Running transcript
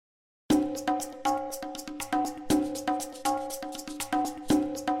Hey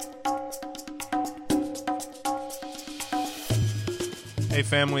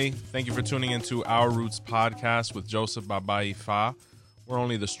family, thank you for tuning into Our Roots podcast with Joseph Baba Ifa. We're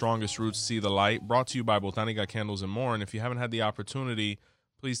only the strongest roots see the light, brought to you by Botanica Candles and More. And if you haven't had the opportunity,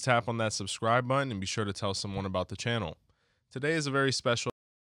 please tap on that subscribe button and be sure to tell someone about the channel. Today is a very special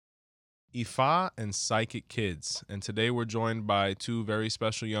Ifa and Psychic Kids. And today we're joined by two very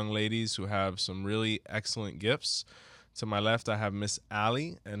special young ladies who have some really excellent gifts. To my left, I have Miss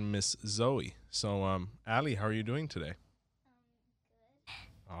Allie and Miss Zoey. So, Allie, how are you doing today?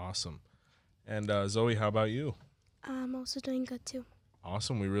 Awesome. And Zoey, how about you? I'm also doing good too.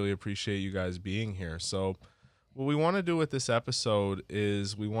 Awesome. We really appreciate you guys being here. So what we want to do with this episode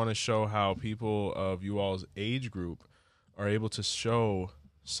is we want to show how people of you all's age group are able to show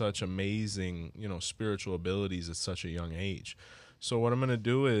such amazing, spiritual abilities at such a young age. So what I'm going to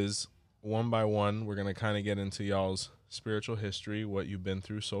do is one by one, we're going to kind of get into y'all's spiritual history, what you've been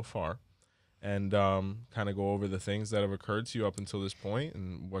through so far. And kind of go over the things that have occurred to you up until this point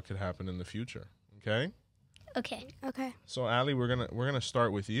and what could happen in the future. Okay? Okay. So, Allie, we're gonna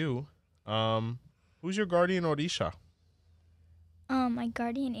start with you. Who's your guardian Orisha? My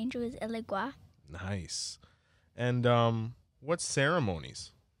guardian angel is Elegba. Nice. And what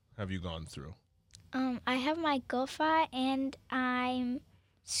ceremonies have you gone through? I have my gofa and I'm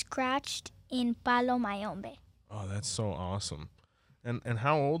scratched in Palo Mayombe. Oh, that's so awesome. And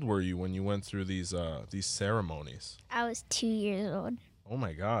how old were you when you went through these ceremonies? I was 2 years old. Oh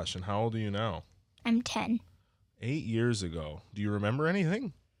my gosh! And how old are you now? I'm 10. 8 years ago. Do you remember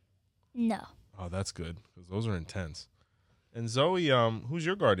anything? No. Oh, that's good because those are intense. And Zoey, who's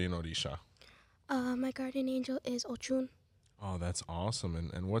your guardian Orisha? My guardian angel is Oshun. Oh, that's awesome.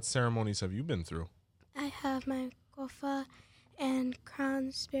 And what ceremonies have you been through? I have my gofa and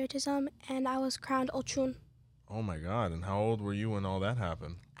crown spiritism, and I was crowned Oshun. Oh my God! And how old were you when all that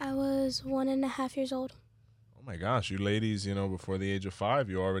happened? I was 1.5 years old. Oh my gosh! You ladies, before the age of 5,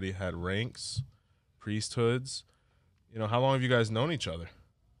 you already had ranks, priesthoods. How long have you guys known each other?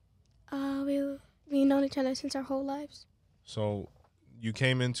 We've known each other since our whole lives. So you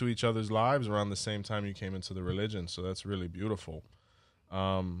came into each other's lives around the same time you came into the religion. So that's really beautiful.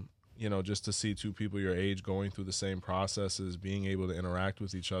 Just to see two people your age going through the same processes, being able to interact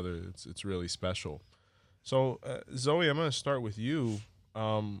with each other, it's really special. So, Zoey, I'm going to start with you.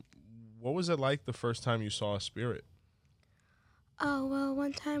 What was it like the first time you saw a spirit? Oh, well,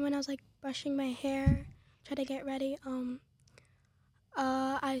 one time when I was, brushing my hair, trying to get ready,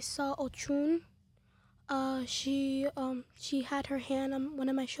 I saw Oshun. She had her hand on one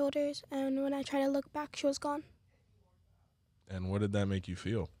of my shoulders, and when I tried to look back, she was gone. And what did that make you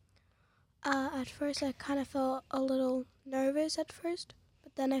feel? At first, I kind of felt a little nervous at first,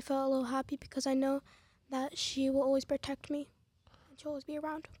 but then I felt a little happy because I know that she will always protect me and she'll always be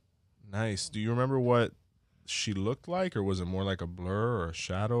around. Nice. Do you remember what she looked like, or was it more like a blur or a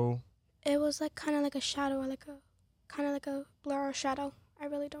shadow? It was kind of like a shadow, or kind of like a blur or shadow. I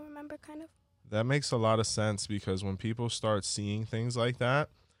really don't remember, kind of. That makes a lot of sense because when people start seeing things like that,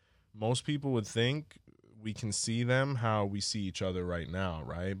 most people would think we can see them how we see each other right now,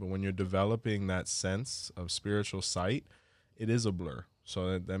 right? But when you're developing that sense of spiritual sight, it is a blur.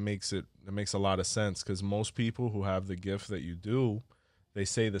 So that makes a lot of sense because most people who have the gift that you do, they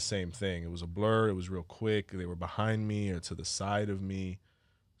say the same thing. It was a blur. It was real quick. They were behind me or to the side of me.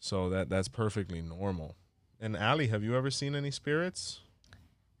 So that's perfectly normal. And Allie, have you ever seen any spirits?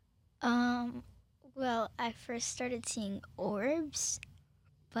 Well, I first started seeing orbs,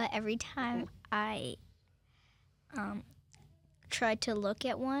 but every time I tried to look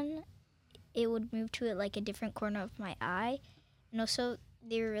at one, it would move to a different corner of my eye. And also,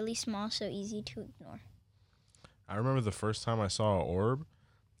 they were really small, so easy to ignore. I remember the first time I saw an orb,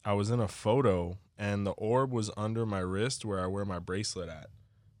 I was in a photo, and the orb was under my wrist where I wear my bracelet at.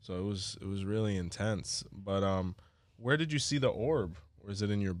 So it was really intense. But where did you see the orb? Was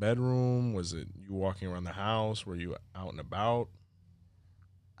it in your bedroom? Was it you walking around the house? Were you out and about?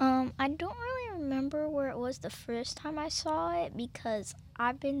 I don't really remember where it was the first time I saw it because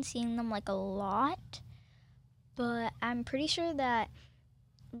I've been seeing them a lot. But I'm pretty sure that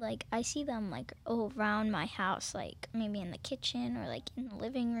I see them around my house, maybe in the kitchen or in the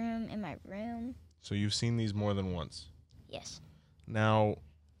living room, in my room. So you've seen these more than once? Yes. Now,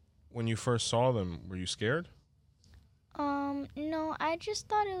 when you first saw them, were you scared? No, I just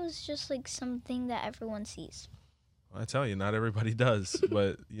thought it was just something that everyone sees. I tell you, not everybody does.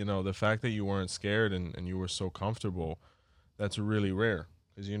 But, the fact that you weren't scared and you were so comfortable, that's really rare.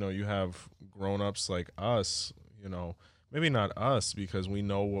 Because, you have grown-ups like us, maybe not us because we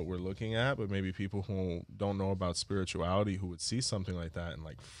know what we're looking at, but maybe people who don't know about spirituality who would see something like that and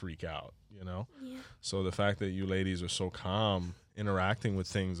like freak out, you know? Yeah. So the fact that you ladies are so calm interacting with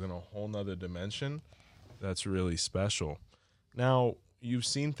things in a whole nother dimension, that's really special. Now, you've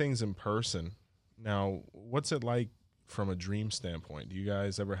seen things in person. Now, what's it like from a dream standpoint? Do you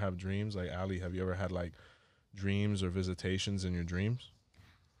guys ever have dreams? Like, Ali, have you ever had like dreams or visitations in your dreams?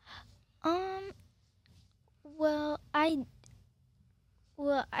 Um, well,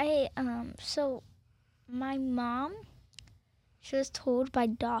 so my mom, she was told by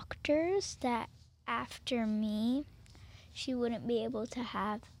doctors that after me, she wouldn't be able to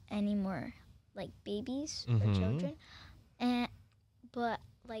have any more like babies or children. But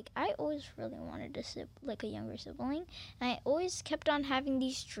like I always really wanted like a younger sibling, and I always kept on having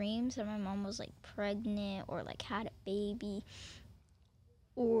these dreams that my mom was like pregnant or like had a baby,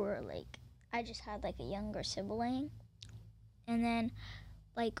 or like I just had like a younger sibling. And then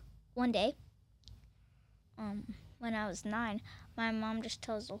like one day, when I was 9, my mom just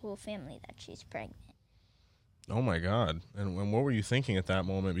tells the whole family that she's pregnant. Oh my God. And what were you thinking at that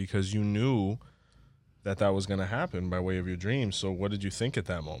moment? Because you knew that was going to happen by way of your dreams. So what did you think at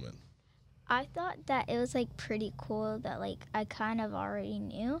that moment? I thought that it was like pretty cool that like I kind of already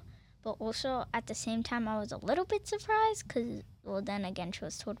knew, but also at the same time I was a little bit surprised because, well, then again she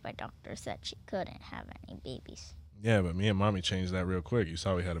was told by doctors that she couldn't have any babies. Yeah, but me and Mommy changed that real quick. You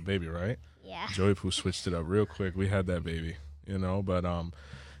saw we had a baby, right? Yeah. Joey Poo switched it up real quick. We had that baby, you know, but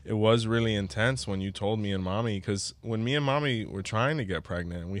it was really intense when you told me and Mommy, because when me and Mommy were trying to get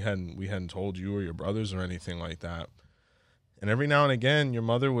pregnant, we hadn't told you or your brothers or anything like that. And every now and again, your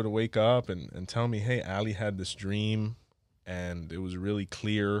mother would wake up and tell me, hey, Ali had this dream, and it was really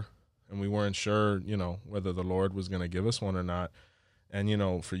clear, and we weren't sure, you know, whether the Lord was going to give us one or not. And, you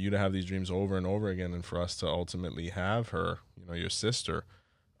know, for you to have these dreams over and over again and for us to ultimately have her, you know, your sister,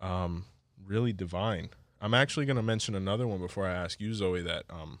 really divine. I'm actually going to mention another one before I ask you, Zoe, that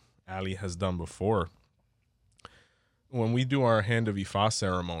Ali has done before. When we do our Hand of Ifa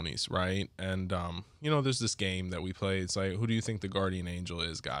ceremonies, right? And, you know, there's this game that we play. It's like, who do you think the guardian angel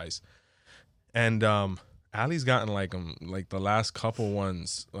is, guys? And Ali's gotten like the last couple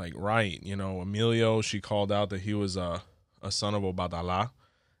ones like right. You know, Emilio, she called out that he was a son of Obadallah.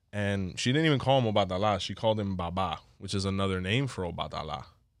 And she didn't even call him Obadallah. She called him Baba, which is another name for Obadallah.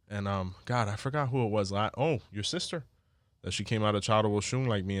 And God, I forgot who it was. Oh, your sister, that she came out of Child of Oshun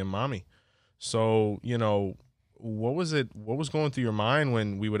like me and Mommy. So, you know, what was going through your mind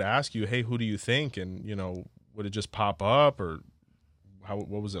when we would ask you, hey, who do you think? And, you know, would it just pop up, or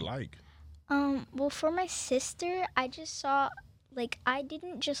what was it like? Well, for my sister, I just saw, like, I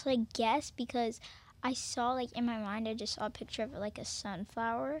didn't just like guess, because I saw, like, in my mind, I just saw a picture of like a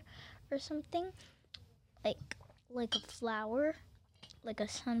sunflower or something, like a flower, like a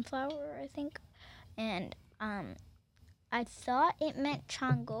sunflower, I think. And I thought it meant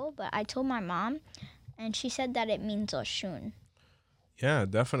Chango, but I told my mom, and she said that it means Oshun. Yeah,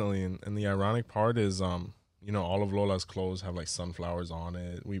 definitely. And the ironic part is, you know, all of Lola's clothes have like sunflowers on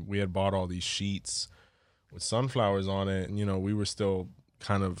it. We had bought all these sheets with sunflowers on it, and, you know, we were still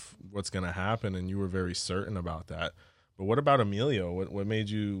kind of what's going to happen, and you were very certain about that. But what about Emilio? What made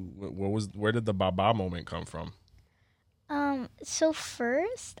you, where did the Baba moment come from? So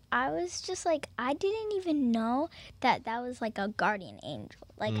first, I was just like, I didn't even know that was like a guardian angel.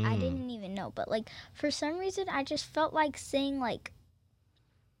 Like, I didn't even know. But like, for some reason, I just felt like saying like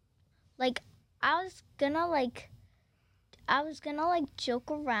I was gonna like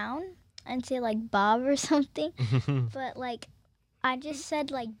joke around and say like Bob or something. But like, I just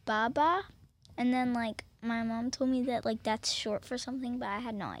said like Baba, and then like my mom told me that like that's short for something, but I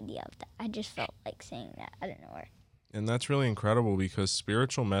had no idea of that. I just felt like saying that. I don't know where. And that's really incredible, because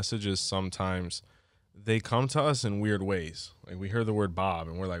spiritual messages sometimes, they come to us in weird ways. Like, we hear the word Bob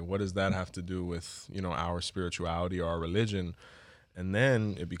and we're like, what does that have to do with, you know, our spirituality or our religion? And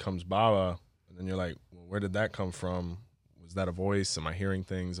then it becomes Baba, and then you're like, well, where did that come from? Was that a voice? Am I hearing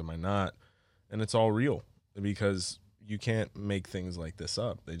things? Am I not? And it's all real, because you can't make things like this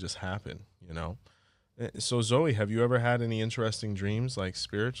up. They just happen, you know? So Zoe, have you ever had any interesting dreams, like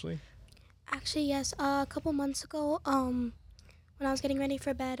spiritually? Actually, yes. A couple months ago, when I was getting ready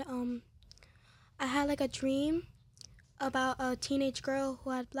for bed, I had like a dream about a teenage girl who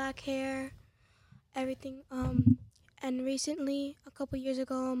had black hair, everything. And recently, a couple years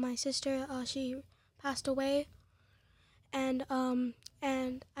ago, my sister, she passed away, and I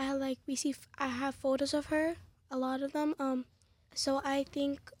had like I have photos of her, a lot of them. So I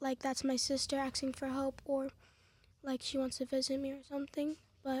think like that's my sister asking for help, or like she wants to visit me or something.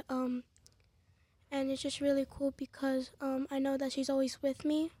 But and it's just really cool because I know that she's always with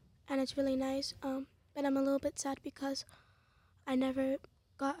me, and it's really nice. But I'm a little bit sad because I never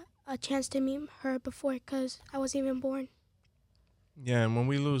got a chance to meet her before because I wasn't even born. Yeah, and when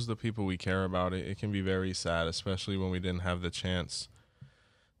we lose the people we care about, it can be very sad, especially when we didn't have the chance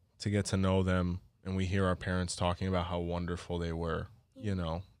to get to know them and we hear our parents talking about how wonderful they were, you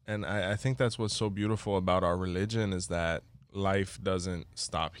know. And I think that's what's so beautiful about our religion is that life doesn't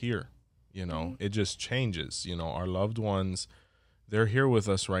stop here, you know. It just changes, you know. Our loved ones, they're here with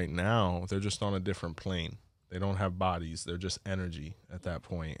us right now. They're just on a different plane. They don't have bodies. They're just energy at that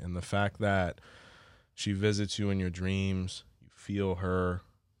point. And the fact that she visits you in your dreams, you feel her,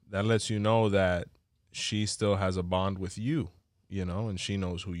 that lets you know that she still has a bond with you, you know, and she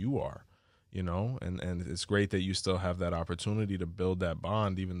knows who you are, you know, and it's great that you still have that opportunity to build that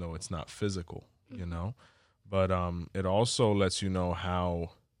bond, even though it's not physical, you know, but it also lets you know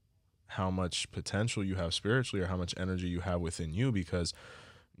how much potential you have spiritually or how much energy you have within you, because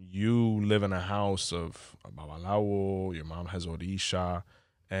you live in a house of a babalawo, your mom has orisha,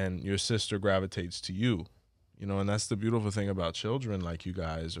 and your sister gravitates to you, you know, and that's the beautiful thing about children like you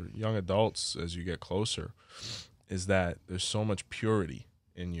guys or young adults as you get closer, is that there's so much purity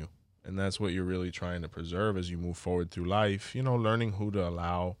in you. And that's what you're really trying to preserve as you move forward through life, you know, learning who to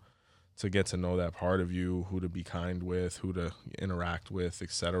allow to get to know that part of you, who to be kind with, who to interact with,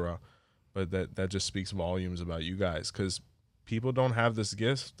 etc. But that just speaks volumes about you guys, because people don't have this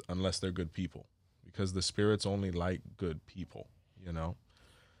gift unless they're good people, because the spirits only like good people, you know.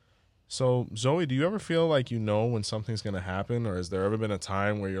 So Zoey, do you ever feel like you know when something's going to happen, or has there ever been a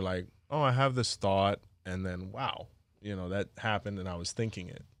time where you're like, oh, I have this thought, and then wow, you know, that happened and I was thinking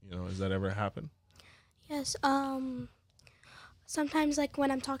it, you know, has that ever happened? Yes. Sometimes like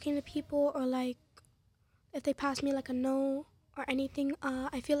when I'm talking to people, or like if they pass me like a no or anything,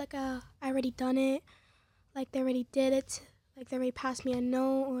 I feel like I already done it, like they already did it, like they already passed me a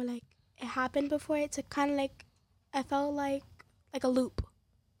no, or like it happened before. It's a kind of like I felt like a loop,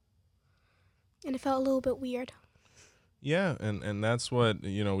 and it felt a little bit weird. Yeah, and that's what,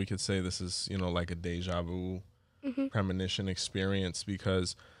 you know, we could say this is, you know, like a deja vu premonition experience,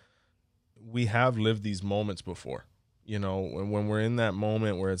 because we have lived these moments before, you know, when we're in that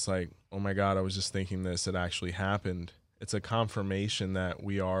moment where it's like, oh my God, I was just thinking this, it actually happened. It's a confirmation that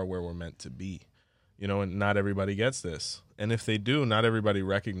we are where we're meant to be, you know, and not everybody gets this. And if they do, not everybody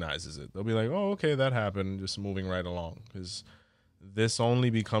recognizes it. They'll be like, oh, okay, that happened, just moving right along, because this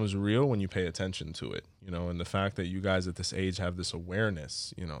only becomes real when you pay attention to it, you know, and the fact that you guys at this age have this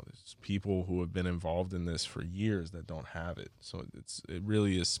awareness, you know, there's people who have been involved in this for years that don't have it. So it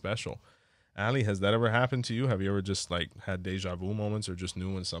really is special. Ali, has that ever happened to you? Have you ever just like had deja vu moments, or just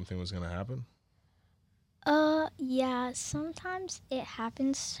knew when something was going to happen? Yeah, sometimes it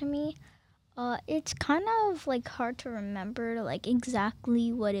happens to me. It's kind of like hard to remember like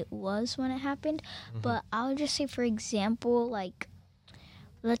exactly what it was when it happened, but I'll just say, for example, like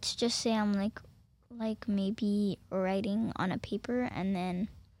let's just say I'm like maybe writing on a paper, and then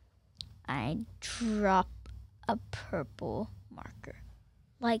I drop a purple marker,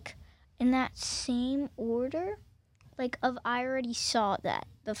 like in that same order, like of I already saw that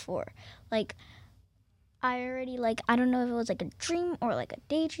before, like I already, like, I don't know if it was like a dream or like a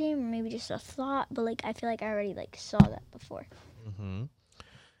daydream or maybe just a thought, but like I feel like I already like saw that before.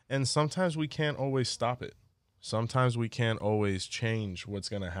 And sometimes we can't always stop it. Sometimes we can't always change what's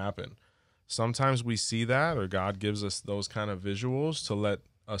going to happen. Sometimes we see that, or God gives us those kind of visuals to let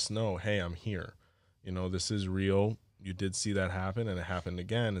us know, hey, I'm here. You know, this is real. You did see that happen, and it happened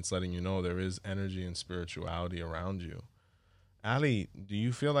again. It's letting you know there is energy and spirituality around you. Ali, do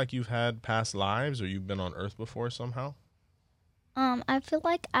you feel like you've had past lives, or you've been on Earth before somehow? I feel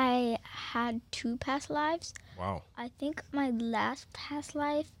like I had 2 past lives. Wow. I think my last past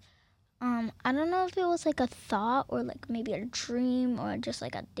life, I don't know if it was like a thought or like maybe a dream or just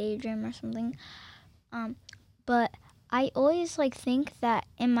like a daydream or something. But I always like think that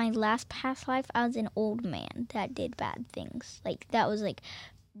in my last past life I was an old man that did bad things. Like that was like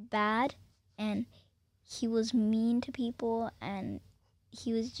bad, and he was mean to people, and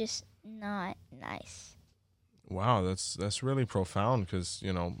he was just not nice. Wow, that's really profound, because,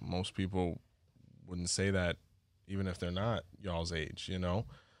 you know, most people wouldn't say that even if they're not y'all's age, you know?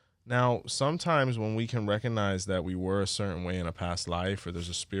 Now, sometimes when we can recognize that we were a certain way in a past life, or there's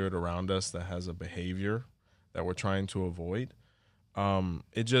a spirit around us that has a behavior that we're trying to avoid,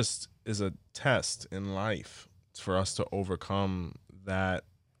 it just is a test in life for us to overcome that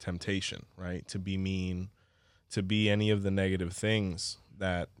temptation, right? To be mean, to be any of the negative things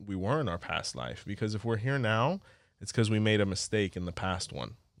that we were in our past life. Because if we're here now, it's because we made a mistake in the past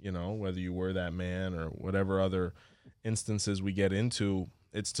one, you know, whether you were that man or whatever other instances we get into.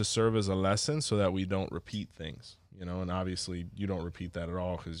 It's to serve as a lesson so that we don't repeat things, you know, and obviously you don't repeat that at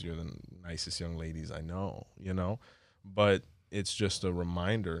all because you're the nicest young ladies I know, you know, but it's just a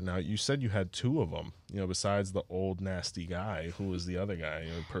reminder. Now, you said you had two of them, you know, besides the old nasty guy. Who was the other guy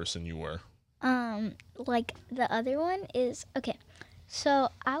or person you were? Like the other one is okay. So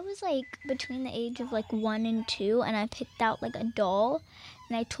I was like between the age of like 1 and 2, and I picked out like a doll,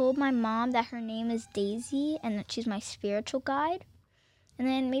 and I told my mom that her name is Daisy and that she's my spiritual guide. And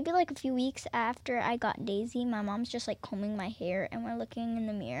then maybe like a few weeks after I got Daisy, my mom's just like combing my hair, and we're looking in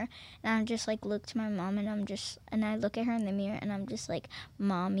the mirror, and I just like look to my mom, and I look at her in the mirror, and I'm just like,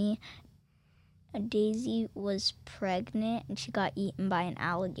 Mommy, Daisy was pregnant and she got eaten by an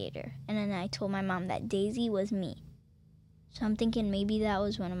alligator. And then I told my mom that Daisy was me. So I'm thinking maybe that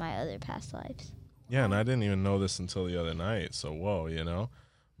was one of my other past lives. Yeah, and I didn't even know this until the other night. So whoa, you know.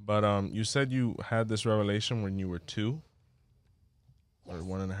 But you said you had this revelation when you were 2 or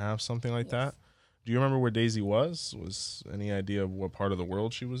 1.5, something like that. Do you remember where Daisy was? Was any idea of what part of the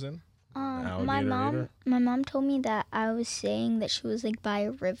world she was in? My mom told me that I was saying that she was like by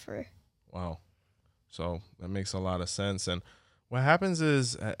a river. Wow. So that makes a lot of sense. And what happens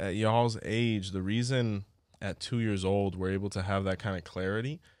is at y'all's age, the reason at 2 years old we're able to have that kind of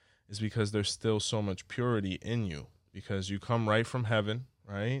clarity is because there's still so much purity in you, because you come right from heaven,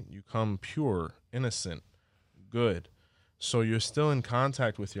 right? You come pure, innocent, good. So you're still in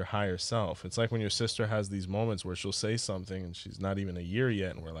contact with your higher self. It's like when your sister has these moments where she'll say something and she's not even a year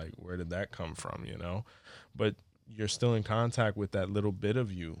yet, and we're like, where did that come from, you know? But you're still in contact with that little bit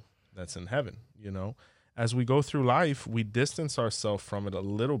of you that's in heaven, you know? As we go through life, we distance ourselves from it a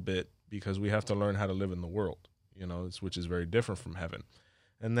little bit because we have to learn how to live in the world, you know, which is very different from heaven.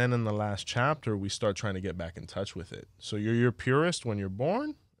 And then in the last chapter, we start trying to get back in touch with it. So you're your purest when you're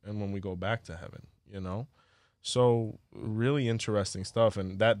born and when we go back to heaven, you know? So really interesting stuff.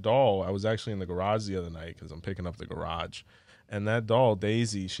 And that doll, I was actually in the garage the other night because I'm picking up the garage. And that doll,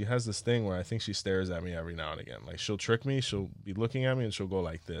 Daisy, she has this thing where I think she stares at me every now and again. Like she'll trick me. She'll be looking at me and she'll go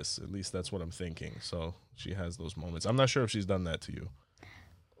like this. At least that's what I'm thinking. So she has those moments. I'm not sure if she's done that to you.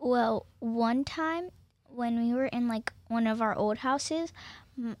 Well, one time when we were in like one of our old houses,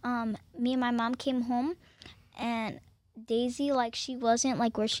 me and my mom came home, and Daisy, like she wasn't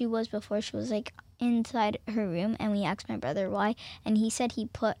like where she was before. She was like inside her room, and we asked my brother why, and he said he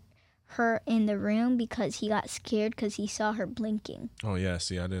put her in the room because he got scared because he saw her blinking. Oh yeah,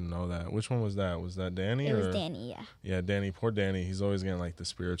 see, I didn't know that. Which one was that? Was that Danny? It was Danny, yeah. Yeah, Danny, poor Danny. He's always getting like the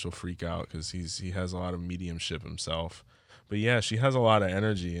spiritual freak out because he has a lot of mediumship himself. But yeah, she has a lot of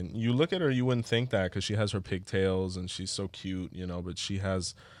energy, and you look at her, you wouldn't think that because she has her pigtails and she's so cute, you know. But she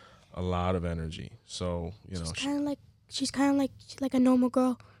has a lot of energy. So you know, she's kind of like a normal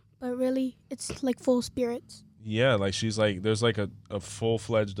girl, but really it's like full spirits. Yeah, like she's like, there's like a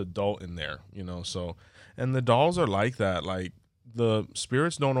full-fledged adult in there, you know. So, and the dolls are like that. Like the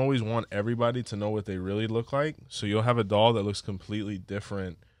spirits don't always want everybody to know what they really look like. So you'll have a doll that looks completely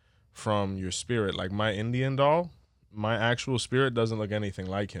different from your spirit. Like my Indian doll, my actual spirit doesn't look anything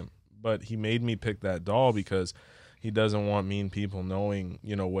like him, but he made me pick that doll because he doesn't want mean people knowing,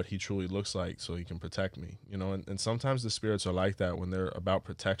 you know, what he truly looks like, so he can protect me, you know. And sometimes the spirits are like that when they're about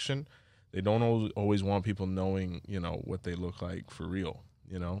protection. They don't always want people knowing, you know, what they look like for real,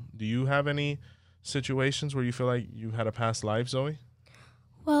 you know. Do you have any situations where you feel like you had a past life, Zoey?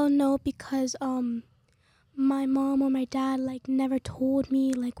 Well, no, because my mom or my dad like never told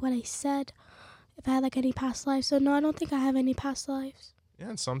me like what I said, if I had like any past lives. So no, I don't think I have any past lives. Yeah,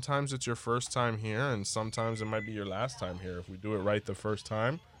 and sometimes it's your first time here, and sometimes it might be your last time here. If we do it right the first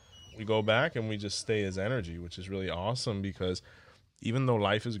time, we go back and we just stay as energy, which is really awesome because even though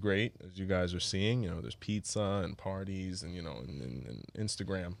life is great, as you guys are seeing, you know, there's pizza and parties and, you know, and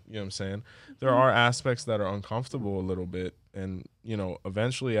Instagram, you know what I'm saying? There are aspects that are uncomfortable a little bit. And, you know,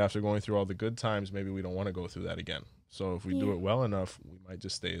 eventually after going through all the good times, maybe we don't want to go through that again. So if we do it well enough, we might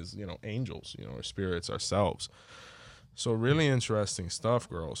just stay as, you know, angels, you know, or spirits ourselves. So really interesting stuff,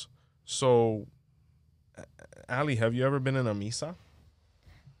 girls. So, Ali, have you ever been in a misa?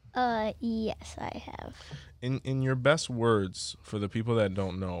 Yes, I have. In your best words for the people that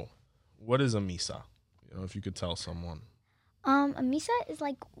don't know, what is a misa? You know, if you could tell someone. A misa is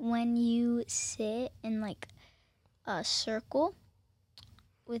like when you sit in like a circle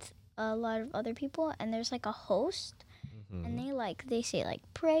with a lot of other people, and there's like a host, and they say like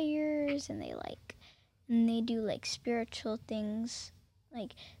prayers, and they do like spiritual things,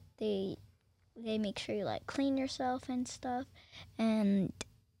 like they make sure you like clean yourself and stuff, and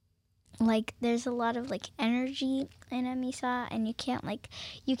like there's a lot of like energy in a misa, and you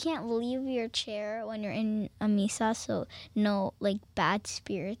can't leave your chair when you're in a misa, so no like bad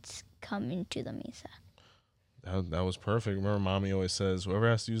spirits come into the misa. That was perfect. Remember, mommy always says, whoever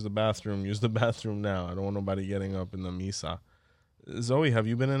has to use the bathroom now. I don't want nobody getting up in the misa. Zoey, have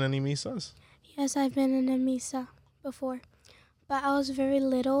you been in any misas? Yes, I've been in a misa before, but I was very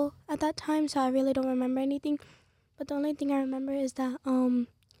little at that time, so I really don't remember anything. But the only thing I remember is that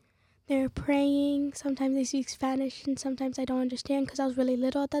they're praying. Sometimes they speak Spanish, and sometimes I don't understand because I was really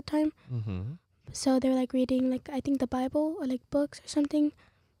little at that time. Mm-hmm. So they're like reading, like I think the Bible or like books or something.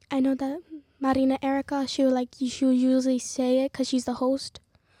 I know that Marina Erica, she'll usually say it because she's the host,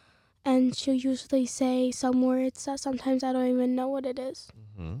 and she'll usually say some words that sometimes I don't even know what it is.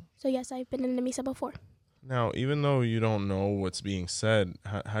 Mm-hmm. So yes, I've been in the misa before. Now, even though you don't know what's being said,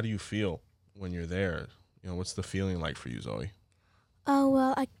 how do you feel when you're there? What's the feeling like for you, Zoey? Oh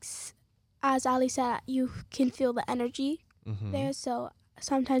well, as Ali said, you can feel the energy there. So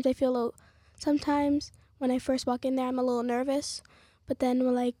sometimes sometimes when I first walk in there, I'm a little nervous. But then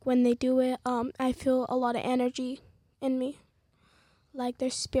when they do it, I feel a lot of energy in me. Like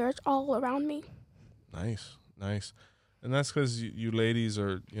there's spirits all around me. Nice. And that's because you ladies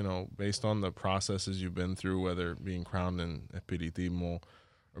are, based on the processes you've been through, whether being crowned in Espiritismo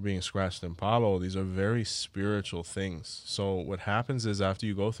or being scratched in Palo, these are very spiritual things. So what happens is after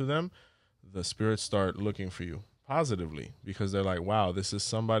you go through them, the spirits start looking for you positively because they're like, wow, this is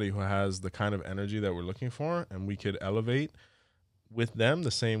somebody who has the kind of energy that we're looking for, and we could elevate with them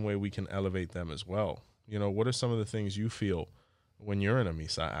the same way we can elevate them as well. What are some of the things you feel when you're in a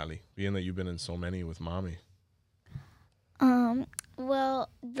misa, Ali, being that you've been in so many with mommy? Well,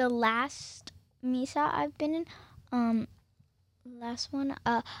 the last misa I've been in, last one,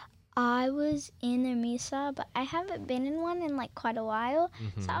 I was in a misa, but I haven't been in one in like quite a while.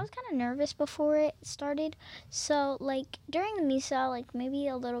 Mm-hmm. So I was kind of nervous before it started. So like during the misa, like maybe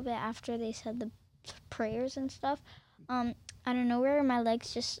a little bit after they said the prayers and stuff, out of nowhere my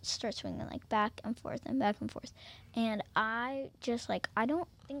legs just start swinging like back and forth and back and forth. And I just I don't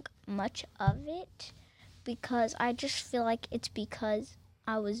think much of it because I just feel like it's because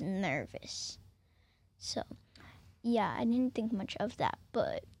I was nervous. So yeah, I didn't think much of that,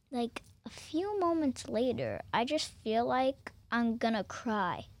 but like a few moments later, I just feel like I'm gonna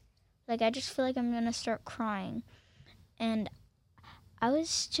cry. Like I just feel like I'm gonna start crying. And I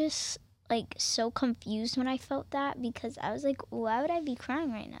was just like so confused when I felt that because I was like, why would I be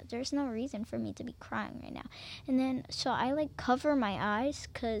crying right now? There's no reason for me to be crying right now. And then so I cover my eyes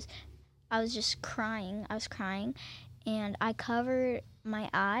because I was just crying. I was crying and I covered my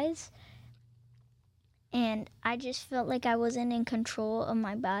eyes. And I just felt like I wasn't in control of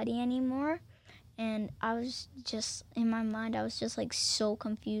my body anymore. And I was just, in my mind, I was just so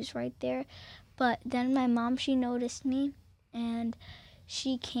confused right there. But then my mom, she noticed me and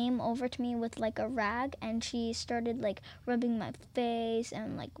she came over to me with a rag and she started rubbing my face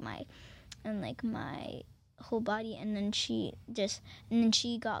and my whole body, and then she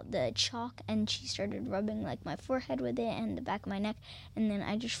got the chalk and she started rubbing my forehead with it and the back of my neck, and then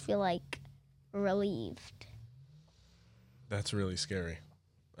I just feel relieved. That's really scary.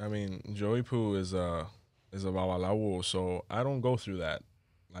 I mean, Joey Poo is a babalawo, so I don't go through that.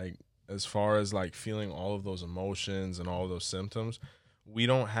 As far as feeling all of those emotions and all of those symptoms, we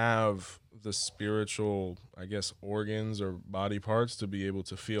don't have the spiritual, I guess, organs or body parts to be able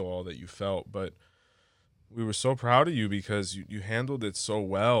to feel all that you felt. But we were so proud of you because you handled it so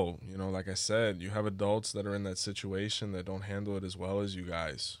well. Like I said, you have adults that are in that situation that don't handle it as well as you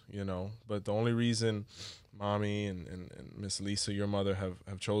guys, But the only reason Mommy and Miss Lisa, your mother,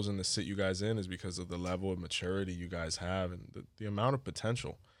 have chosen to sit you guys in is because of the level of maturity you guys have and the amount of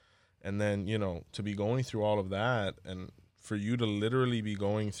potential. And then, to be going through all of that and for you to literally be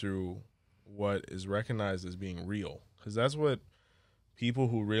going through what is recognized as being real, because that's what people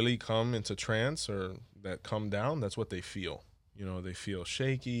who really come into trance or that come down, that's what they feel. They feel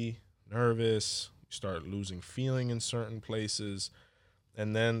shaky, nervous, you start losing feeling in certain places,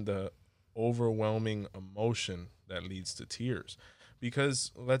 and then the overwhelming emotion that leads to tears.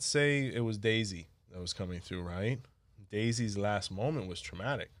 Because let's say it was Daisy that was coming through, right? Daisy's last moment was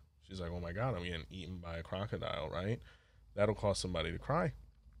traumatic. She's like, oh my God, I'm getting eaten by a crocodile, right? That'll cause somebody to cry,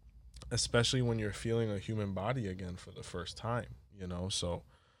 especially when you're feeling a human body again for the first time, So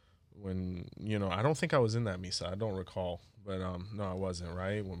when, I don't think I was in that misa. I don't recall, but no, I wasn't,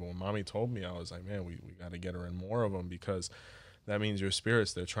 right? When Mommy told me, I was like, man, we got to get her in more of them because that means your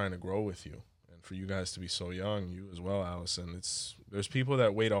spirits, they're trying to grow with you. And for you guys to be so young, you as well, Allison, there's people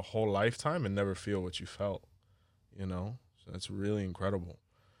that wait a whole lifetime and never feel what you felt, So that's really incredible.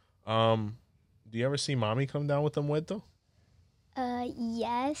 Do you ever see mommy come down with the muerto?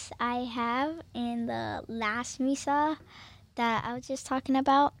 Yes, I have. In the last misa that I was just talking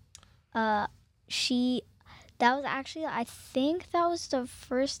about, she that was actually, I think that was the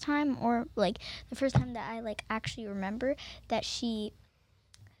first time, or like the first time that I like actually remember that she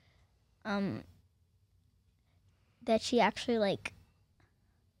actually like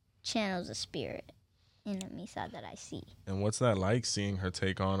channels a spirit in a misa that I see. And what's that like, seeing her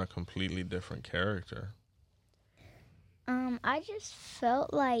take on a completely different character? I just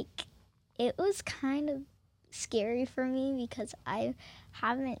felt like it was kind of scary for me because I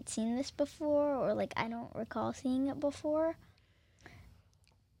haven't seen this before, or like I don't recall seeing it before.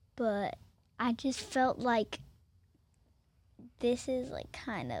 But I just felt like this is like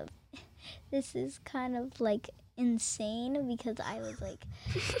kind of like insane, because I was like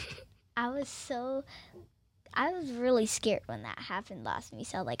I was really scared when that happened last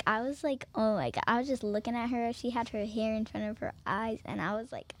misa. Like, I was like, oh my god. I was just looking at her. She had her hair in front of her eyes, and I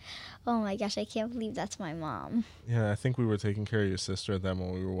was like, oh my gosh, I can't believe that's my mom. Yeah, I think we were taking care of your sister at that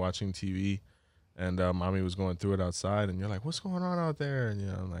moment. We were watching TV, and mommy was going through it outside, and you're like, what's going on out there? And,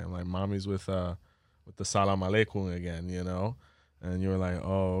 I'm like mommy's with the salam aleikum again, and you were like,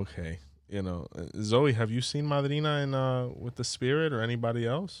 oh, okay. Zoe, have you seen Madrina in with the spirit or anybody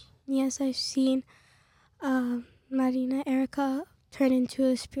else? Yes, I've seen Marina Erica turn into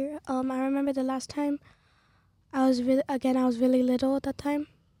a spirit. I remember the last time I was really little at that time.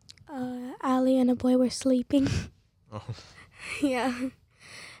 Ali and a boy were sleeping. Oh. Yeah.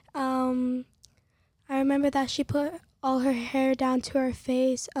 I remember that she put all her hair down to her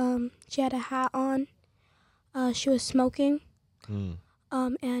face. She had a hat on. She was smoking.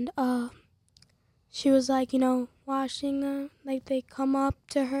 And she was like, washing them. Like, they come up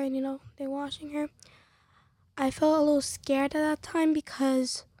to her and, they're washing her. I felt a little scared at that time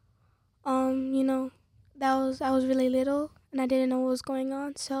because, I was really little and I didn't know what was going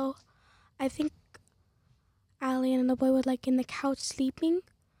on. So I think Ali and the boy were like in the couch sleeping.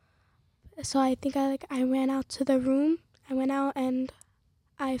 So I think I ran out to the room. I went out and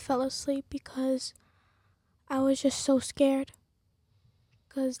I fell asleep because I was just so scared.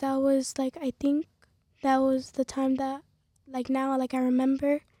 Because that was I think that was the time that, now, I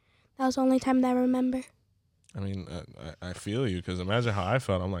remember. That was the only time that I remember. I mean, I feel you, because imagine how I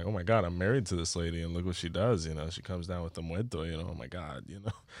felt. I'm like, oh my God, I'm married to this lady, and look what she does. She comes down with the muerto. Oh my God.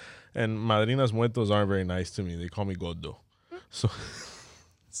 And madrinas muertos aren't very nice to me. They call me gordo.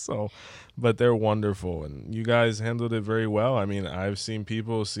 So, but they're wonderful, and you guys handled it very well. I mean, I've seen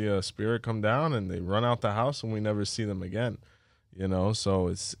people see a spirit come down and they run out the house and we never see them again. So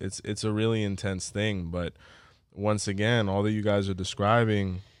it's a really intense thing. But once again, all that you guys are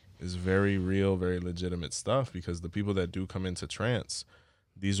describing is very real, very legitimate stuff, because the people that do come into trance,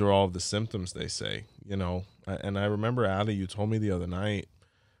 these are all the symptoms they say, And I remember, Ali, you told me the other night,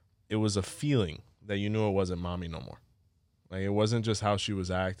 it was a feeling that you knew it wasn't mommy no more. Like, it wasn't just how she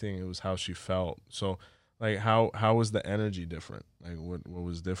was acting, it was how she felt. So, like, how was the energy different? Like, what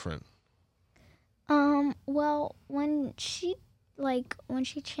was different? Well, when she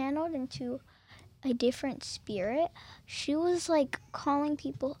channeled into a different spirit, she was like calling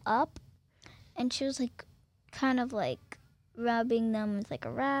people up, and she was like kind of like rubbing them with like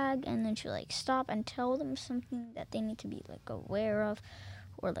a rag, and then she would like stop and tell them something that they need to be like aware of,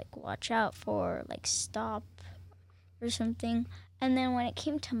 or like watch out for, like stop or something. And then when it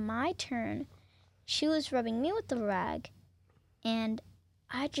came to my turn, she was rubbing me with the rag, and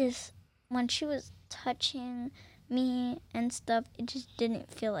when she was touching me and stuff, it just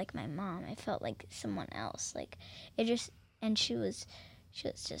didn't feel like my mom. It felt like someone else. Like, it just, and she was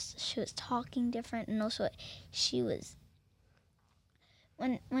talking different, and also she was,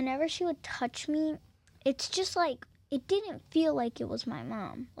 whenever she would touch me, it's just like, it didn't feel like it was my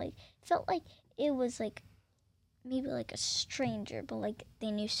mom. Like, it felt like it was like maybe like a stranger, but like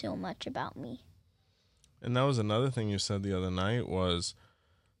they knew so much about me. And that was another thing you said the other night, was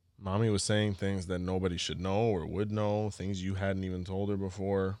mommy was saying things that nobody should know or would know, things you hadn't even told her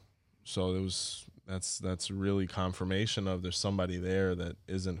before. So that's really confirmation of there's somebody there that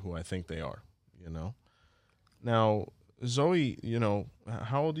isn't who I think they are, Now, Zoe,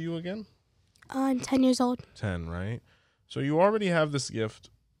 how old are you again? I'm 10 years old. 10, right? So you already have this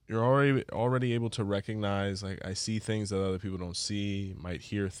gift. You're already able to recognize, like, I see things that other people don't see, might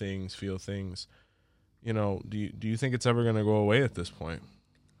hear things, feel things. Do you think it's ever going to go away at this point?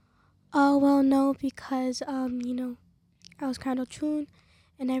 Oh, well, no, because, I was kind of Oshun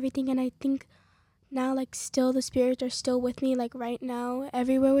and everything, and I think now, still the spirits are still with me, right now,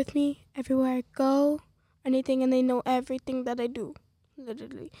 everywhere with me, everywhere I go, anything, and they know everything that I do.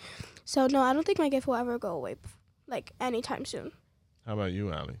 literally. So no, I don't think my gift will ever go away, like anytime soon. How about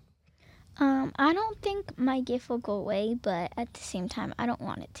you, Allie? I don't think my gift will go away, but at the same time, I don't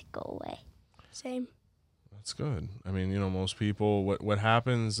want it to go away. Same. That's good. I mean, most people, what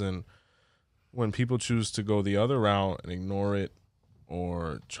happens and when people choose to go the other route and ignore it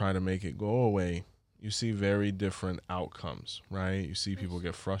or try to make it go away, you see very different outcomes, right? You see people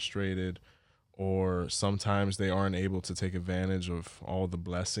get frustrated, or sometimes they aren't able to take advantage of all the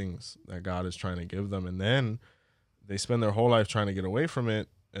blessings that God is trying to give them. And then they spend their whole life trying to get away from it.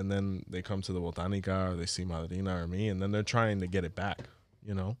 And then they come to the botanica, or they see Madrina or me, and then they're trying to get it back,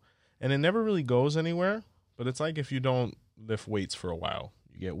 And it never really goes anywhere. But it's like if you don't lift weights for a while,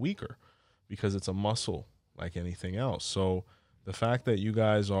 you get weaker because it's a muscle like anything else. So the fact that you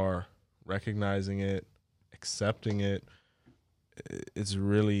guys are recognizing it, accepting it, it's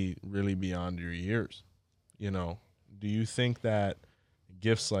really, really beyond your years. Do you think that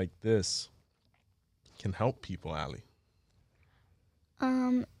gifts like this can help people, Allie?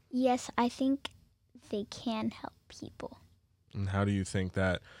 Yes, I think they can help people. And how do you think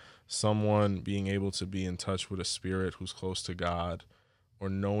that someone being able to be in touch with a spirit who's close to God, or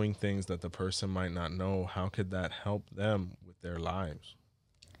knowing things that the person might not know, how could that help them with their lives?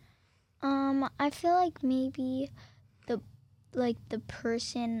 I feel like maybe the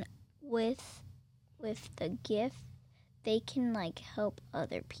person with the gift, they can like help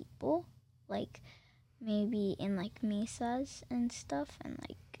other people, like maybe in like misas and stuff, and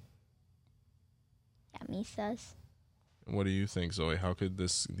like misas. What do you think, Zoe? How could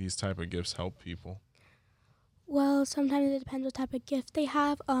these type of gifts help people? Well, sometimes it depends what type of gift they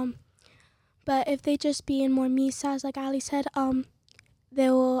have. But if they just be in more misas, like Ali said, they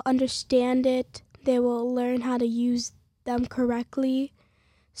will understand it. They will learn how to use them correctly.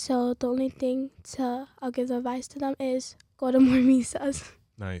 So the only thing I'll give the advice to them is go to more misas.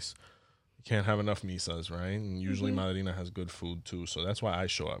 Nice. You can't have enough misas, right? And usually Madrina has good food too. So that's why I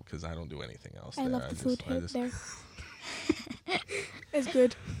show up, because I don't do anything else. I love the food there. It's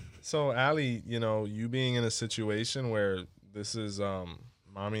good. So, Allie, you being in a situation where this is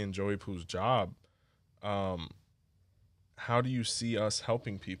Mommy and Joey Pooh's job, how do you see us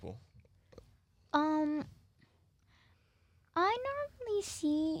helping people? I normally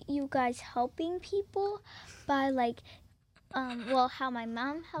see you guys helping people by like, how my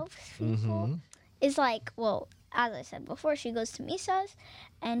mom helps people is like, as I said before, she goes to misas,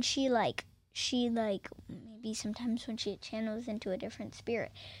 and she maybe sometimes when she channels into a different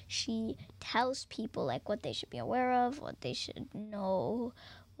spirit, she tells people like what they should be aware of, what they should know,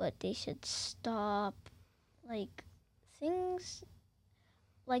 what they should stop, like things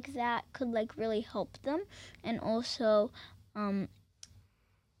like that could like really help them. And also my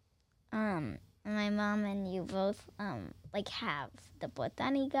mom and you both like have the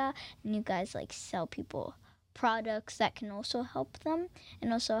botanica, and you guys like sell people products that can also help them.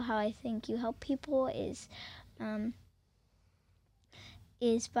 And also how I think you help people is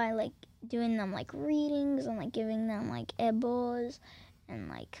by like doing them like readings and like giving them like ebos and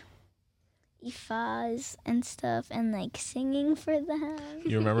like ifas and stuff, and like singing for them.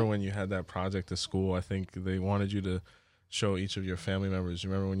 You remember when you had that project at school? I think they wanted you to show each of your family members. You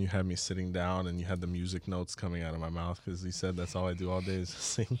remember when you had me sitting down and you had the music notes coming out of my mouth, because you said that's all I do all day is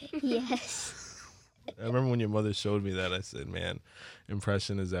sing? Yes. I remember when your mother showed me that, I said, man,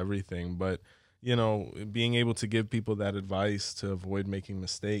 impression is everything. But, being able to give people that advice to avoid making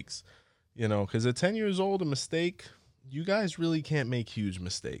mistakes, because at 10 years old, a mistake, you guys really can't make huge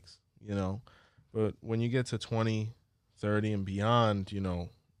mistakes, But when you get to 20, 30 and beyond,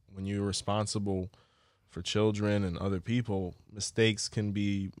 when you're responsible for children and other people, mistakes can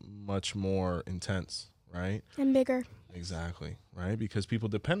be much more intense, right? And bigger. Exactly, right? Because people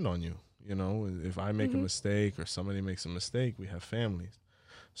depend on you. If I make a mistake or somebody makes a mistake, we have families.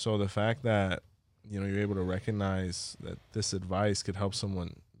 So the fact that, you're able to recognize that this advice could help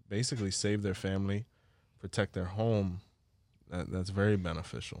someone basically save their family, protect their home, that's very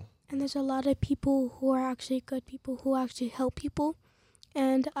beneficial. And there's a lot of people who are actually good people who actually help people.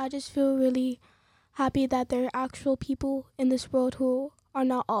 And I just feel really happy that there are actual people in this world who are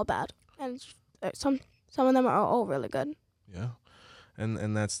not all bad. And some of them are all really good. Yeah.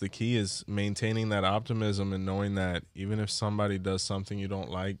 And that's the key, is maintaining that optimism and knowing that even if somebody does something you don't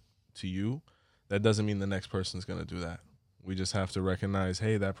like to you, that doesn't mean the next person's going to do that. We just have to recognize,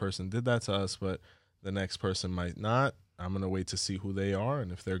 hey, that person did that to us, but the next person might not. I'm going to wait to see who they are.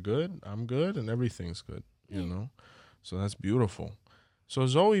 And if they're good, I'm good, and everything's good, So that's beautiful. So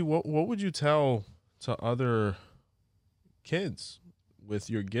Zoe, what would you tell to other kids with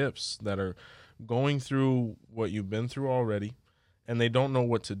your gifts that are going through what you've been through already, and they don't know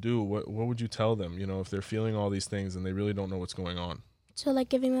what to do, what would you tell them, if they're feeling all these things and they really don't know what's going on? So like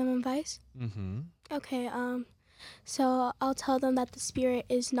giving them advice? Mm-hmm. Okay, so I'll tell them that the spirit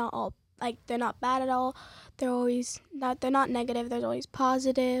is not all, like, they're not bad at all. They're not negative, they're always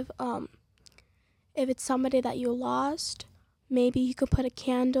positive. If it's somebody that you lost, maybe you could put a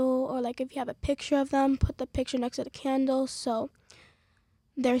candle, or like if you have a picture of them, put the picture next to the candle, so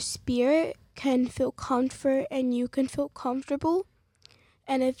their spirit can feel comfort and you can feel comfortable.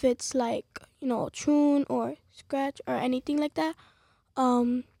 And if it's like, Oshun or scratch or anything like that,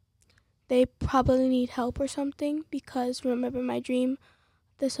 they probably need help or something, because remember my dream,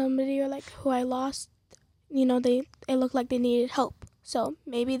 there's somebody or like who I lost, it looked like they needed help. So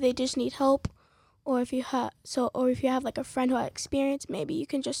maybe they just need help. Or if you have like a friend who had experience, maybe you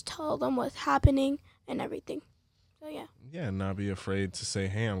can just tell them what's happening and everything. So yeah. Yeah, and not be afraid to say,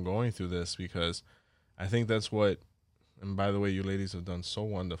 hey, I'm going through this, because I think that's what, and by the way, you ladies have done so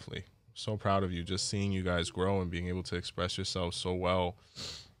wonderfully. So proud of you, just seeing you guys grow and being able to express yourselves so well,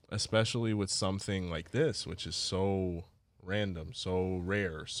 especially with something like this, which is so random, so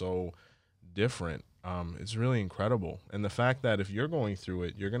rare, so different. It's really incredible. And the fact that if you're going through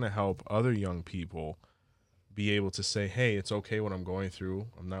it, you're going to help other young people be able to say, hey, it's okay what I'm going through.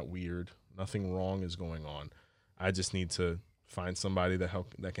 I'm not weird. Nothing wrong is going on. I just need to find somebody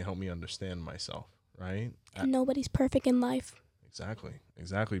that can help me understand myself, right? And nobody's perfect in life.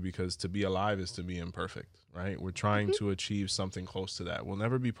 Exactly, because to be alive is to be imperfect, right? We're trying to achieve something close to that. We'll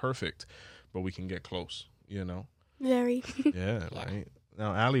never be perfect, but we can get close, Very. Yeah, right.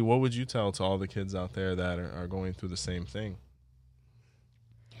 Now, Allie, what would you tell to all the kids out there that are going through the same thing?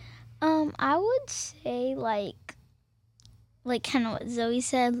 I would say like kind of what Zoey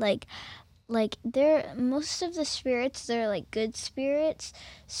said, like they're, most of the spirits, they're like good spirits,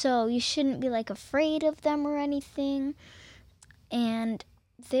 so you shouldn't be like afraid of them or anything. And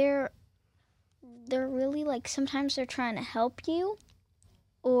they're really like, sometimes they're trying to help you,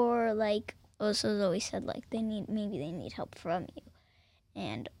 or like also Zoey said, like maybe they need help from you.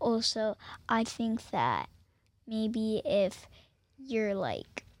 And also I think that maybe if you're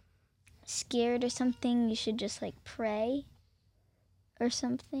like scared or something, you should just like pray or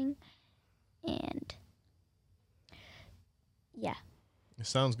something. And yeah, It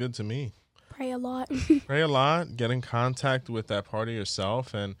sounds good to me. Pray a lot. Pray a lot, get in contact with that part of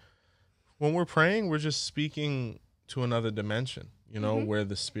yourself. And when we're praying, we're just speaking to another dimension, where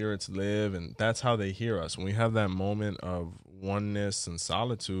the spirits live, and that's how they hear us. When we have that moment of oneness and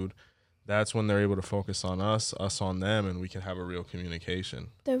solitude, that's when they're able to focus on us on them, and we can have a real communication.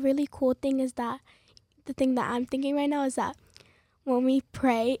 The really cool thing is that, the thing that I'm thinking right now is that when we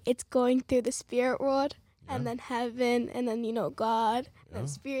pray, it's going through the spirit world, and then heaven, and then God, and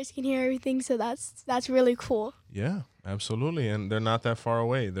spirits can hear everything. So that's really cool. Yeah, absolutely. And they're not that far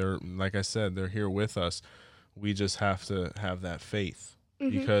away. They're, like I said, they're here with us. We just have to have that faith,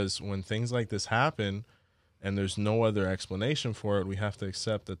 because when things like this happen and there's no other explanation for it, we have to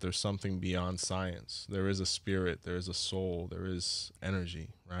accept that there's something beyond science. There is a spirit, there is a soul, there is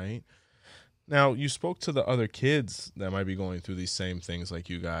energy, right? Now, you spoke to the other kids that might be going through these same things like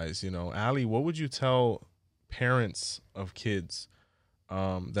you guys. Allie, what would you tell parents of kids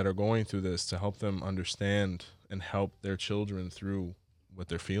that are going through this to help them understand and help their children through what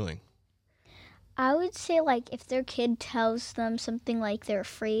they're feeling? I would say, like, if their kid tells them something like they're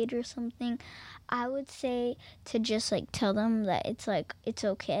afraid or something, I would say to just like tell them that it's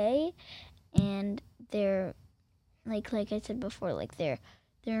okay, and they're like I said before, like they're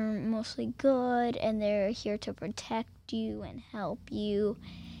mostly good, and they're here to protect you and help you,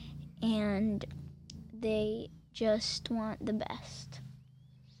 and they just want the best.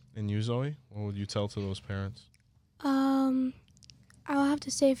 And you, Zoey, what would you tell to those parents? I'll have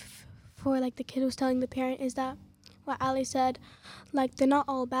to say for like the kid who's telling the parent is that what Ali said, like they're not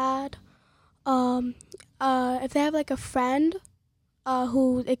all bad. If they have like a friend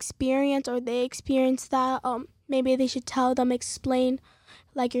who experienced or they experienced that, maybe they should tell them, explain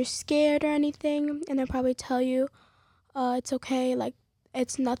like you're scared or anything, and they'll probably tell you it's okay, like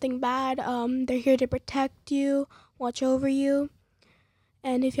it's nothing bad. They're here to protect you, watch over you.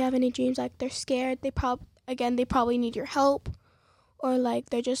 And if you have any dreams like they're scared, they probably need your help, or like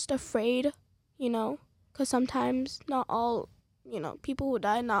they're just afraid, because sometimes not all, people who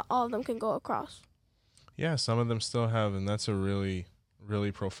die, not all of them can go across. Yeah, some of them still have, and that's a really,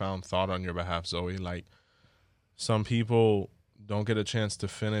 really profound thought on your behalf, Zoey. Like, some people don't get a chance to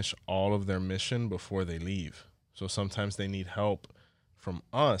finish all of their mission before they leave. So sometimes they need help from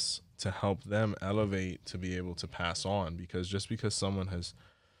us to help them elevate to be able to pass on, because just because someone has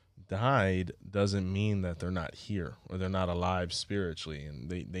died doesn't mean that they're not here or they're not alive spiritually, and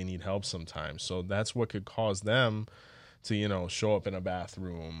they need help sometimes. So that's what could cause them to, you know, show up in a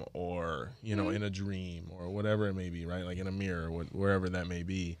bathroom or, you know, in a dream or whatever it may be, right? Like in a mirror, wherever that may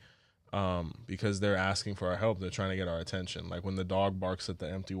be, because they're asking for our help. They're trying to get our attention. Like when the dog barks at the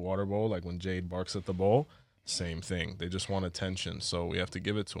empty water bowl, like when Jade barks at the bowl, same thing. They just want attention, so we have to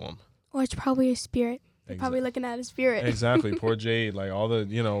give it to them. Or it's probably a spirit. They're probably looking at a spirit. Exactly. Poor Jade. Like all the,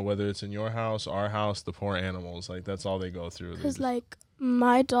 you know, whether it's in your house, our house, the poor animals, like that's all they go through. Because like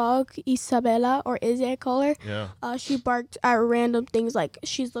my dog, Isabella, or Izzy, I call her, she barked at random things. Like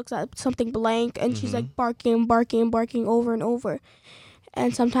she looks at something blank and she's like barking over and over.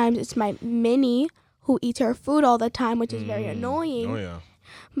 And sometimes it's my Minnie who eats her food all the time, which is very annoying. Oh, yeah.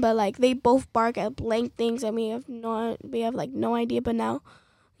 But like they both bark at blank things and we have like no idea. But now,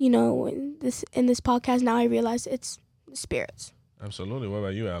 you know, in this podcast, now I realize it's the spirits. Absolutely. What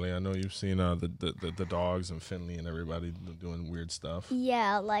about you, Allie? I know you've seen the dogs and Finley and everybody doing weird stuff.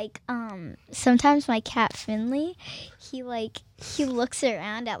 Yeah, like sometimes my cat Finley, he looks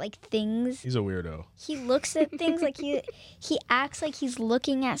around at like things. He's a weirdo. He looks at things like he acts like he's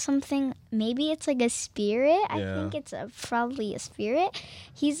looking at something. Maybe it's like a spirit. I think it's probably a spirit.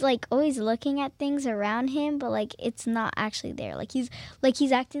 He's like always looking at things around him, but like it's not actually there. Like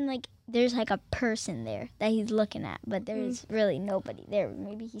he's acting like there's like a person there that he's looking at, but there's really nobody there.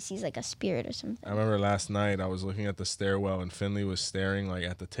 Maybe he sees like a spirit or something. I remember last night I was looking at the stairwell and Finley was staring like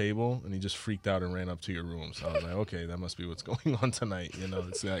at the table and he just freaked out and ran up to your room. So I was like, okay, that must be what's going on tonight. You know,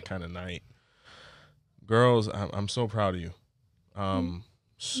 it's that kind of night. Girls, I'm so proud of you.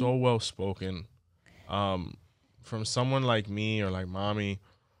 So well spoken. From someone like me or like Mommy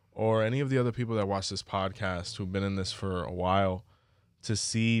or any of the other people that watch this podcast who've been in this for a while, to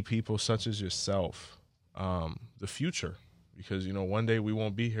see people such as yourself, the future, because, you know, one day we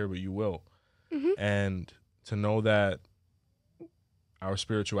won't be here, but you will. And to know that our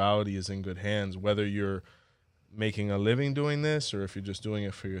spirituality is in good hands, whether you're making a living doing this or if you're just doing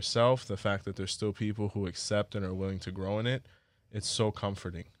it for yourself, the fact that there's still people who accept and are willing to grow in it, it's so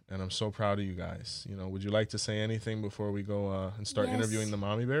comforting. And I'm so proud of you guys. You know, would you like to say anything before we go and start interviewing the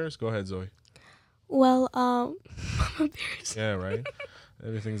mommy bears? Go ahead, Zoey. Well, mama bears. Yeah, right?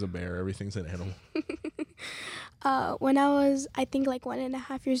 Everything's a bear. Everything's an animal. When I was, I think, like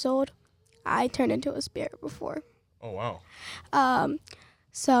 1.5 years old, I turned into a spirit before. Oh, wow.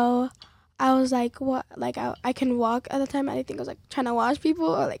 So I was like, what? Like, I can walk at the time. I think I was like trying to wash people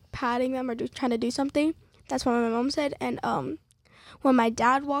or like patting them or trying to do something. That's what my mom said. And when my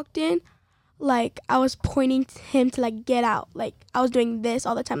dad walked in, like I was pointing to him to like get out. Like I was doing this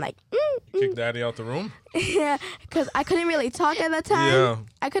all the time. Like, Kick daddy out the room? Yeah, because I couldn't really talk at that time. Yeah.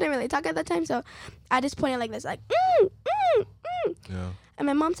 I couldn't really talk at that time, so I just pointed like this, like, Yeah. And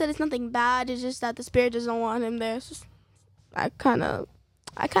my mom said it's nothing bad. It's just that the spirit doesn't want him there. It's just, I kind of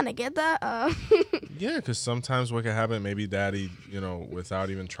get that. Yeah, because sometimes what can happen, maybe daddy, you know, without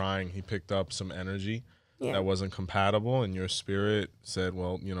even trying, he picked up some energy that wasn't compatible, and your spirit said,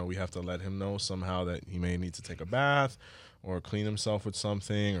 well, you know, we have to let him know somehow that he may need to take a bath or clean himself with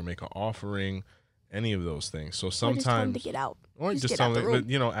something or make an offering, any of those things. So sometimes... Or just tell him to get out. Or just tell him, but,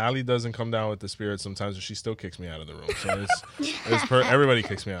 you know, Allie doesn't come down with the spirit sometimes, but she still kicks me out of the room. So everybody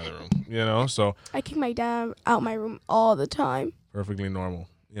kicks me out of the room, you know? So I kick my dad out my room all the time. Perfectly normal.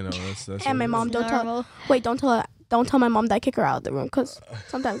 You know, that's and my mom, don't tell my mom that I kick her out of the room, because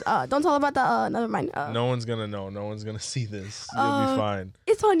sometimes, don't tell her about that, never mind. No one's going to know. No one's going to see this. You'll be fine.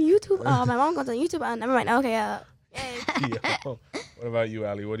 It's on YouTube. My mom goes on YouTube. Never mind. Okay, Yo, what about you,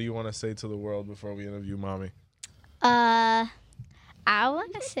 Allie? What do you want to say to the world before we interview Mommy? I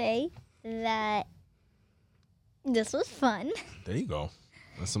want to say that this was fun. There you go.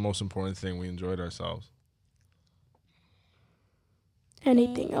 That's the most important thing. We enjoyed ourselves.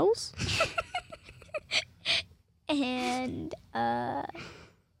 Anything else? And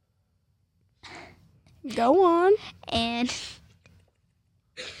go on. And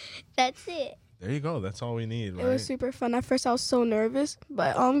that's it. There you go. That's all we need, right? It was super fun. At first, I was so nervous,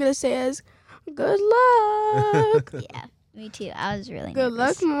 but all I'm going to say is, good luck. Yeah, me too. I was really good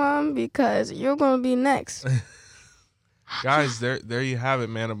nervous. luck, Mom, because you're going to be next. Guys, there you have it,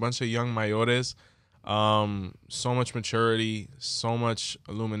 man. A bunch of young mayores. So much maturity, so much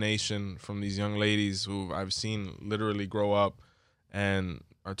illumination from these young ladies who I've seen literally grow up and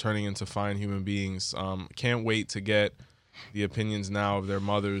are turning into fine human beings. Can't wait to get the opinions now of their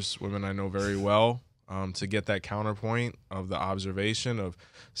mothers, women I know very well, to get that counterpoint of the observation of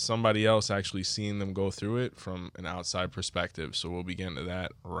somebody else actually seeing them go through it from an outside perspective. So we'll begin to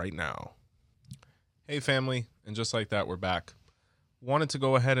that right now. Hey, family. And just like that, we're back. wanted to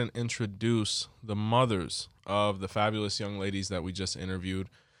go ahead and introduce the mothers of the fabulous young ladies that we just interviewed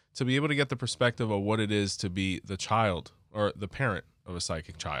to be able to get the perspective of what it is to be the child or the parent of a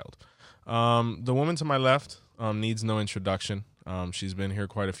psychic child. The woman to my left needs no introduction. She's been here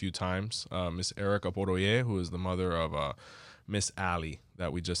quite a few times. Miss Erica Poroye, who is the mother of Miss Allie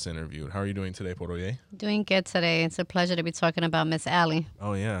that we just interviewed. How are you doing today, Poroye? Doing good today. It's a pleasure to be talking about Miss Allie.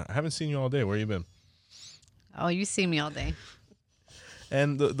 Oh, yeah. I haven't seen you all day. Where you been? Oh, you see me all day.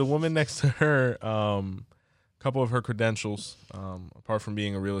 And the woman next to her, couple of her credentials, apart from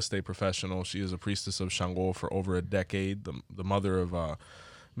being a real estate professional, she is a priestess of Shango for over a decade, the mother of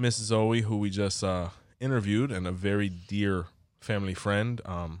Miss Zoey, who we just interviewed, and a very dear family friend,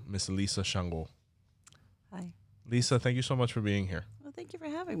 Miss Lisa Shango. Hi. Lisa, thank you so much for being here. Well, thank you for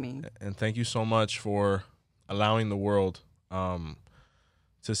having me. And thank you so much for allowing the world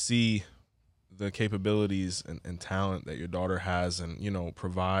to see the capabilities and talent that your daughter has, and, you know,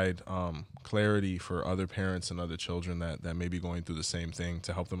 provide clarity for other parents and other children that may be going through the same thing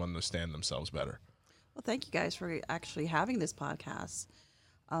to help them understand themselves better. Well, thank you guys for actually having this podcast.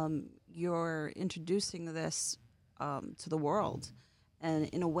 You're introducing this to the world, and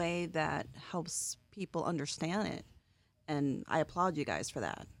in a way that helps people understand it. And I applaud you guys for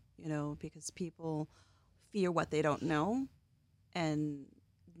that, you know, because people fear what they don't know, and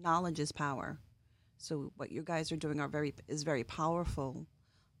knowledge is power. So what you guys are doing is very powerful,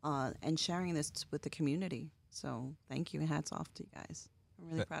 and sharing this with the community. So thank you, and hats off to you guys. I'm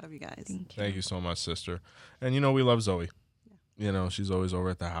really proud of you guys. Thank you so much, sister. And, you know, we love Zoey. Yeah. You know, she's always over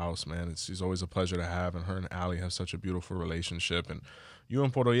at the house, man. She's always a pleasure to have, and her and Allie have such a beautiful relationship. And you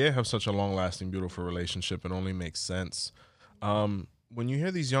and Poroye have such a long-lasting, beautiful relationship. It only makes sense. When you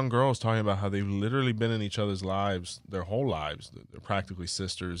hear these young girls talking about how they've literally been in each other's lives their whole lives, they're practically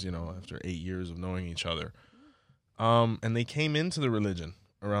sisters, you know, after 8 years of knowing each other. And they came into the religion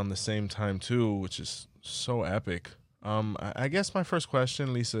around the same time too, which is so epic. I guess my first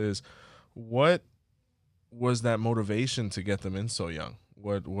question, Lisa, is what was that motivation to get them in so young?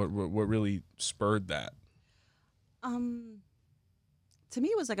 What really spurred that? To me,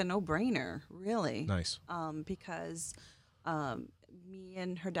 it was like a no-brainer, really. Nice. Because me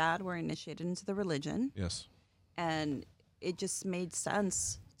and her dad were initiated into the religion. Yes. And it just made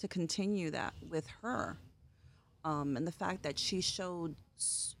sense to continue that with her. And the fact that she showed,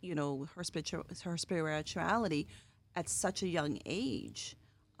 you know, her spirituality at such a young age,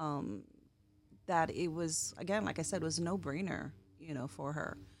 that it was, again, like I said, it was a no-brainer, you know, for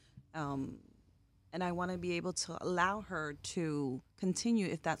her. And I want to be able to allow her to continue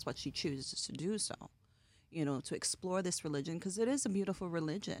if that's what she chooses to do so, you know, to explore this religion, because it is a beautiful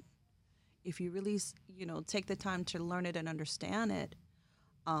religion. If you really, you know, take the time to learn it and understand it,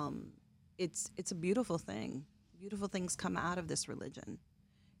 it's a beautiful thing. Beautiful things come out of this religion,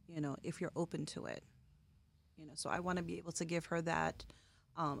 you know, if you're open to it. You know, so I want to be able to give her that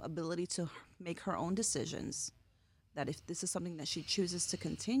ability to make her own decisions, that if this is something that she chooses to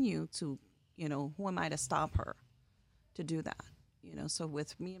continue to, you know, who am I to stop her to do that? You know, so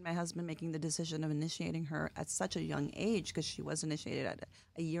with me and my husband making the decision of initiating her at such a young age, because she was initiated at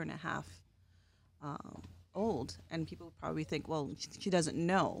a year and a half old, and people would probably think, well, she doesn't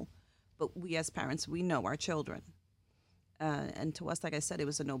know, but we as parents, we know our children. And to us, like I said, it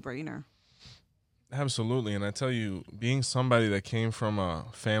was a no-brainer. Absolutely. And I tell you, being somebody that came from a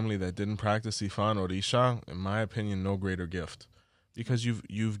family that didn't practice Ifa and Orisha, in my opinion, no greater gift, because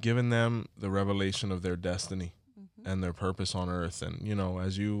you've given them the revelation of their destiny and their purpose on earth. And, you know,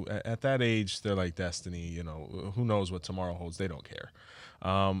 as you, at that age, they're like destiny, you know, who knows what tomorrow holds? They don't care.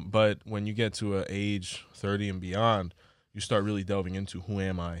 But when you get to age 30 and beyond, you start really delving into who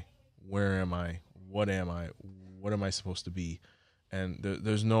am I? Where am I? What am I? What am I supposed to be? And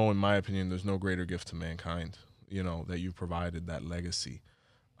there's no, in my opinion, there's no greater gift to mankind, you know, that you provided that legacy.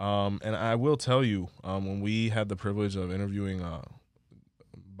 And I will tell you, when we had the privilege of interviewing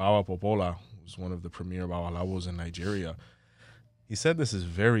Bawa Popola, who's one of the premier Bawalawos in Nigeria, he said this is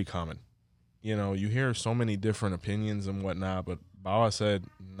very common. You know, you hear so many different opinions and whatnot, but Bawa said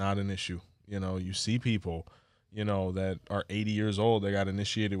not an issue. You know, you see people, you know, that are 80 years old, they got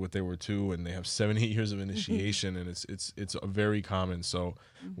initiated when they were 2, and they have 70 years of initiation, and it's very common. So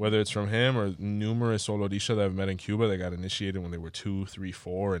whether it's from him or numerous Olorisha that I've met in Cuba, they got initiated when they were 2, 3,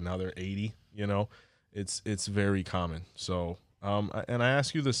 4, and now they're 80, you know, it's very common. So, and I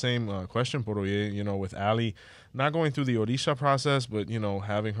ask you the same question, Poroye, you know, with Ali, not going through the Orisha process, but, you know,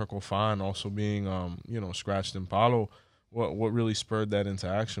 having her kofa and also being, you know, scratched in palo, what really spurred that into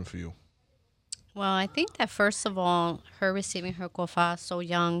action for you? Well, I think that first of all, her receiving her kofa so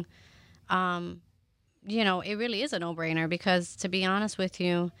young, it really is a no-brainer because, to be honest with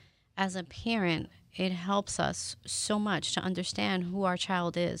you, as a parent, it helps us so much to understand who our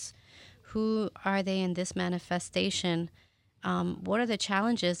child is. Who are they in this manifestation? What are the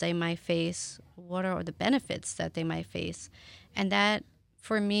challenges they might face? What are the benefits that they might face? And that,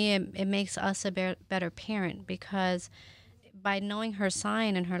 for me, it makes us a better parent, because by knowing her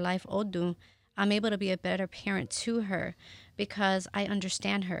sign and her life Odu, I'm able to be a better parent to her because I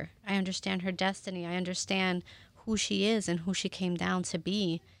understand her. I understand her destiny. I understand who she is and who she came down to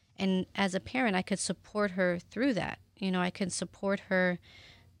be. And as a parent, I could support her through that. I can support her,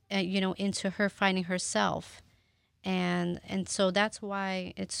 into her finding herself. And so that's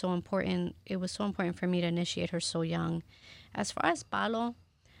why it's so important. It was so important for me to initiate her so young. As far as Palo,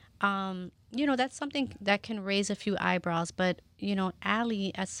 that's something that can raise a few eyebrows. But,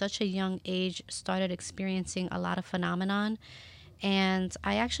 Ali, at such a young age, started experiencing a lot of phenomenon. And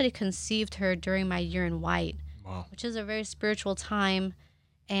I actually conceived her during my year in white, Wow. which is a very spiritual time.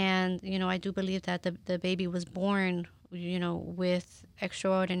 And, I do believe that the baby was born, with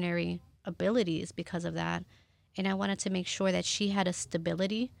extraordinary abilities because of that. And I wanted to make sure that she had a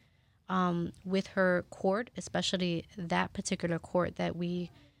stability with her court, especially that particular court, that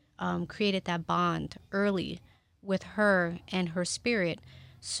we created that bond early with her and her spirit,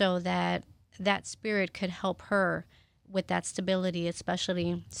 so that that spirit could help her with that stability,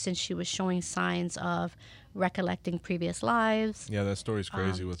 especially since she was showing signs of recollecting previous lives. Yeah, that story's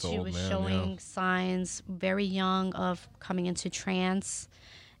crazy with the old man. She was showing signs very young of coming into trance.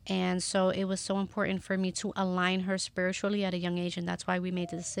 And so it was so important for me to align her spiritually at a young age. And that's why we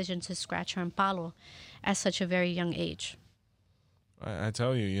made the decision to scratch her in Palo at such a very young age. I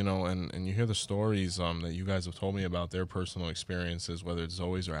tell you, and you hear the stories that you guys have told me about their personal experiences, whether it's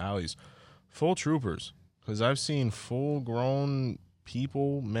Zoe's or Allie's, full troopers. Because I've seen full-grown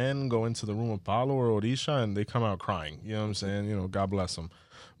people, men, go into the room of Palo or Orisha, and they come out crying. You know what I'm saying? God bless them.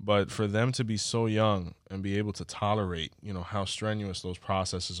 But for them to be so young and be able to tolerate, how strenuous those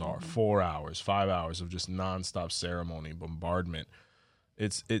processes are, 4 hours, 5 hours of just nonstop ceremony, bombardment,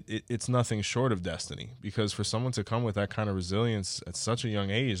 it's nothing short of destiny. Because for someone to come with that kind of resilience at such a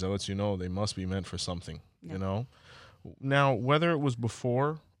young age, that lets you know they must be meant for something, Now, whether it was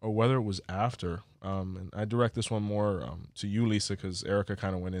before or whether it was after, and I direct this one more to you, Lisa, because Erica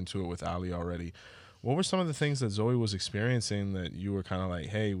kind of went into it with Ali already. What were some of the things that Zoey was experiencing that you were kind of like,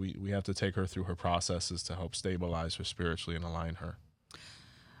 hey, we have to take her through her processes to help stabilize her spiritually and align her?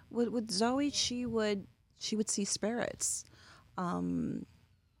 With Zoey, she would see spirits.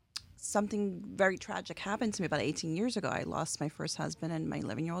 Something very tragic happened to me about 18 years ago. I lost my first husband and my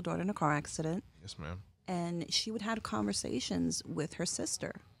 11-year-old daughter in a car accident. Yes, ma'am. And she would have conversations with her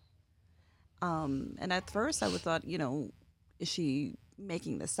sister. And at first I would thought, is she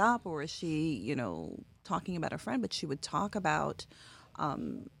making this up, or is she, talking about a friend? But she would talk about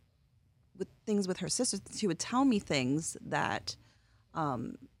with things with her sister. She would tell me things that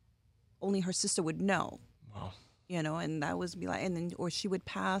only her sister would know. Wow. And that was be like, and then, or she would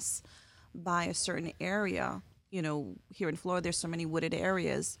pass by a certain area. Here in Florida, there's so many wooded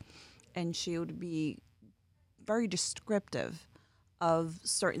areas, and she would be very descriptive of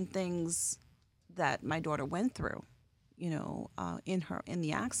certain things that my daughter went through, in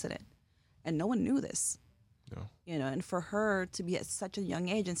the accident, and no one knew this. No. And for her to be at such a young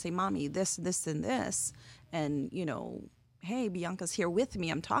age and say, "Mommy, this, and this," and "Hey, Bianca's here with me.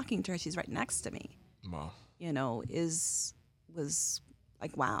 I'm talking to her. She's right next to me." Wow. Was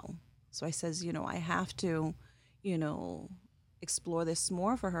like, wow. So I says, I have to, explore this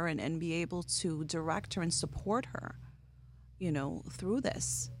more for her and be able to direct her and support her, through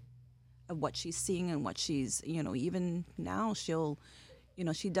this, of what she's seeing and what she's, even now she'll,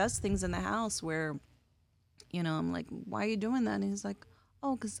 she does things in the house where, I'm like, "Why are you doing that?" And he's like,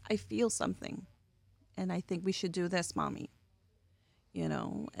 "Oh, because I feel something. And I think we should do this, Mommy."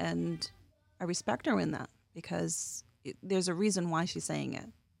 And I respect her in that, because there's a reason why she's saying it.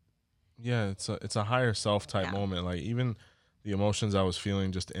 Yeah, it's a higher self type moment. Like, even the emotions I was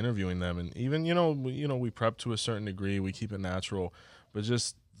feeling just interviewing them, and even we prep to a certain degree, we keep it natural, but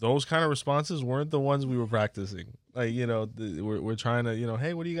just those kind of responses weren't the ones we were practicing. Like, we're trying to,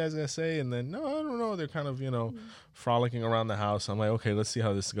 hey, what are you guys gonna say? And then, no, I don't know. They're kind of frolicking around the house. I'm like, okay, let's see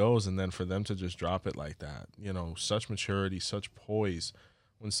how this goes. And then for them to just drop it like that, such maturity, such poise.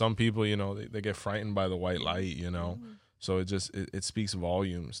 When some people, they get frightened by the white light, So it speaks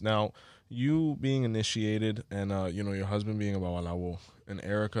volumes. Now, you being initiated, and your husband being a Babalawo, and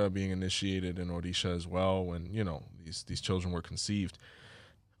Erica being initiated in Orisha as well, when these children were conceived.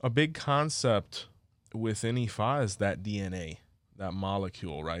 A big concept within Ifa is that DNA,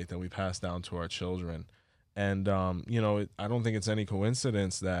 molecule, right, that we pass down to our children. And, I don't think it's any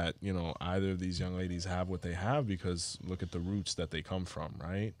coincidence that, either of these young ladies have what they have, because look at the roots that they come from,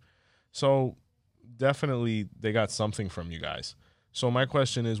 right? So definitely they got something from you guys. So my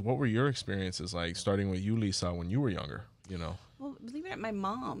question is, what were your experiences like, starting with you, Lisa, when you were younger, Well, believe it or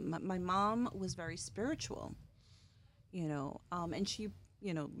not, my mom was very spiritual, and she,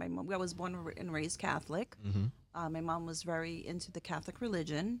 my mom, I was born and raised Catholic. Mm-hmm. My mom was very into the Catholic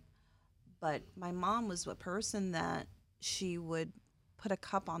religion, but my mom was a person that she would put a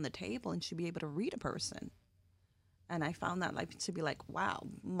cup on the table and she'd be able to read a person. And I found that to be wow,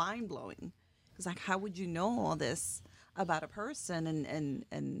 mind blowing. Because how would you know all this about a person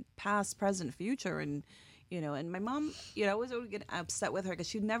and past, present, future, and and my mom, I was always get upset with her because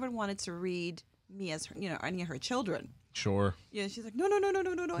she never wanted to read me as her, any of her children. Sure. Yeah, she's like, no. And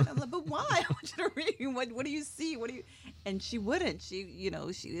I'm like, but why? I want you to read. What do you see? What do you? And she wouldn't. She,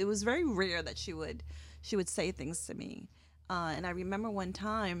 it was very rare that she would say things to me. And I remember one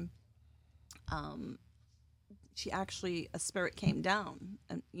time, she actually, a spirit came down,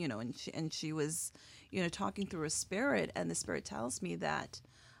 and and she was, talking through a spirit, and the spirit tells me that,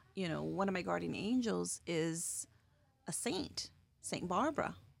 one of my guardian angels is a saint, Saint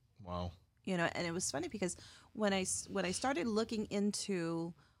Barbara. Wow. And it was funny because when I started looking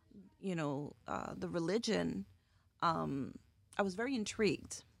into, the religion, I was very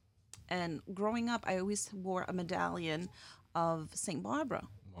intrigued. And growing up, I always wore a medallion of Saint Barbara,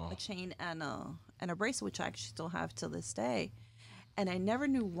 Wow. a chain and a bracelet, which I actually still have to this day. And I never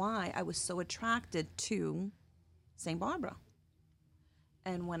knew why I was so attracted to Saint Barbara.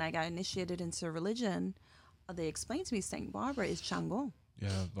 And when I got initiated into religion, they explained to me Saint Barbara is Shango.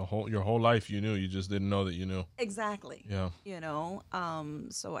 Yeah, your whole life you knew. You just didn't know that you knew. Exactly. Yeah.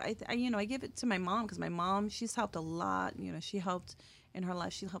 So I give it to my mom, because my mom, she's helped a lot. She helped in her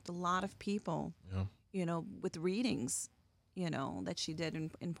life. She helped a lot of people. Yeah. With readings, that she did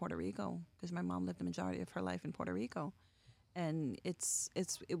in Puerto Rico, because my mom lived the majority of her life in Puerto Rico, and it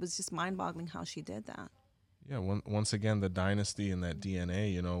was just mind-boggling how she did that. Yeah, once again, the dynasty and that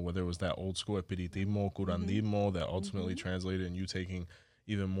DNA, whether it was that old school espiritismo, curandismo, that ultimately translated in you taking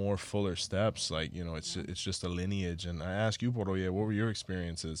even more fuller steps, it's just a lineage. And I ask you, Poroye, what were your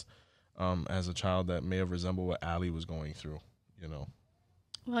experiences as a child that may have resembled what Ali was going through,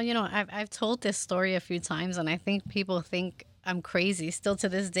 Well, I've told this story a few times, and I think people think I'm crazy still to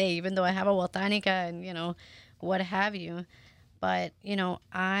this day, even though I have a botanica and, what have you. But,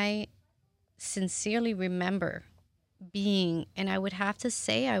 I sincerely remember being, and I would have to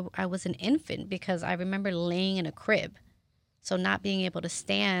say I was an infant, because I remember laying in a crib, so not being able to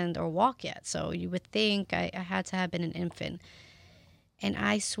stand or walk yet. So you would think I had to have been an infant. And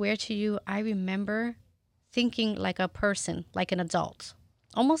I swear to you, I remember thinking like a person, like an adult.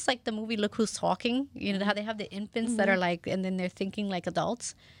 Almost like the movie Look Who's Talking. You know how they have the infants that are like, and then they're thinking like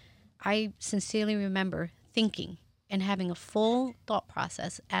adults. I sincerely remember thinking and having a full thought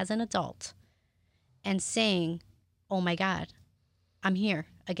process as an adult and saying, oh my God, I'm here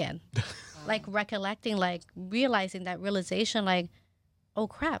again. Like recollecting, like realizing that realization, like, oh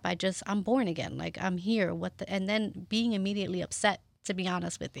crap, I'm born again. Like I'm here. And then being immediately upset, to be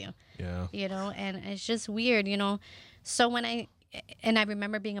honest with you. Yeah. And it's just weird, So I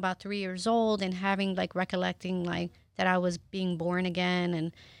remember being about 3 years old and having recollecting that I was being born again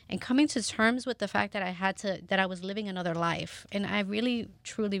and coming to terms with the fact that that I was living another life. And I really,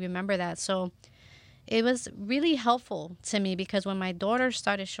 truly remember that. So it was really helpful to me, because when my daughter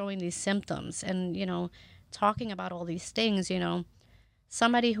started showing these symptoms and, talking about all these things,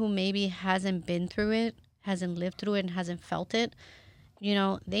 somebody who maybe hasn't been through it, hasn't lived through it, and hasn't felt it,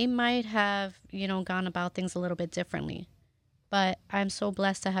 they might have, gone about things a little bit differently. But I'm so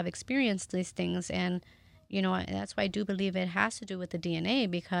blessed to have experienced these things. And, that's why I do believe it has to do with the DNA,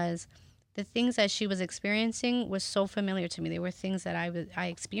 because the things that she was experiencing was so familiar to me. They were things that I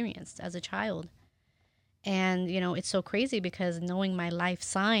experienced as a child. And, it's so crazy, because knowing my life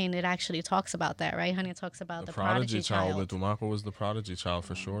sign, it actually talks about that, right, honey? It talks about the prodigy child. Betumako was the prodigy child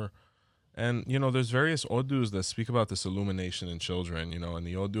for sure. And, there's various Odus that speak about this illumination in children, and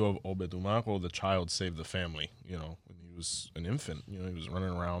the Odu of Obetumako, the child saved the family, when he was an infant. He was running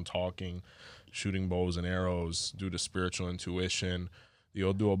around talking, shooting bows and arrows due to spiritual intuition. The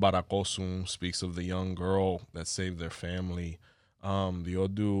Odu of Barakosun speaks of the young girl that saved their family. The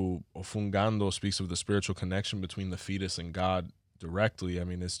Odu Ofungando speaks of the spiritual connection between the fetus and God directly. I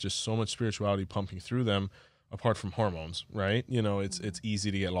mean, it's just so much spirituality pumping through them, apart from hormones, right? It's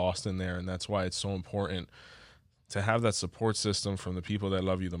easy to get lost in there, and that's why it's so important to have that support system from the people that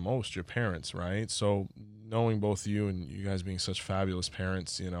love you the most, your parents, right? So knowing both you and you guys being such fabulous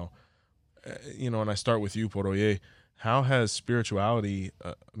parents, and I start with you, Poroye, how has spirituality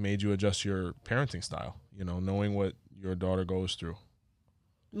made you adjust your parenting style, knowing what your daughter goes through?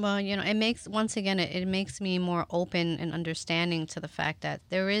 Well, it makes, once again, it makes me more open and understanding to the fact that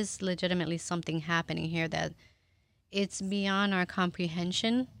there is legitimately something happening here that it's beyond our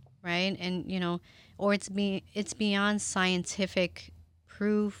comprehension, right? And, or it's beyond scientific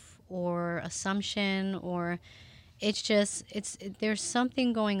proof or assumption, or there's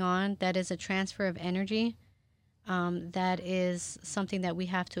something going on that is a transfer of energy, that is something that we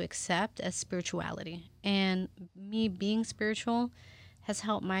have to accept as spirituality. And me being spiritual has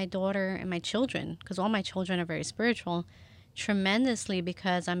helped my daughter and my children, because all my children are very spiritual, tremendously,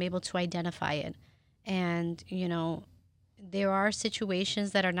 because I'm able to identify it. And, there are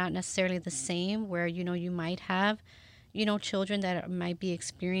situations that are not necessarily the same where, you might have, children that might be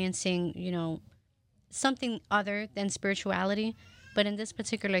experiencing, something other than spirituality. But in this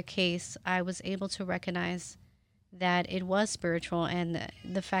particular case, I was able to recognize that it was spiritual, and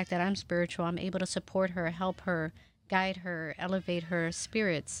the fact that I'm spiritual, I'm able to support her, help her, guide her, elevate her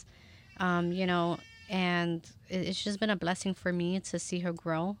spirits, and it's just been a blessing for me to see her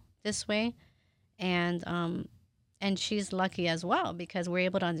grow this way. And she's lucky as well, because we're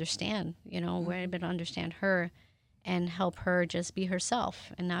able to understand, we're able to understand her and help her just be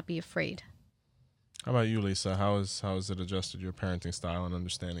herself and not be afraid. How about you, Lisa? How has it adjusted your parenting style and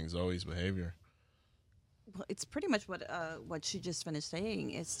understanding Zoey's behavior? Well, it's pretty much what she just finished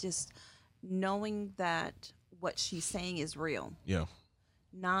saying. It's just knowing that what she's saying is real. Yeah.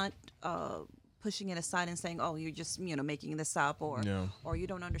 Not pushing it aside and saying, "Oh, you're just making this up," or you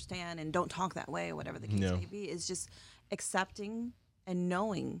don't understand and don't talk that way, or whatever the case may be. It's just accepting and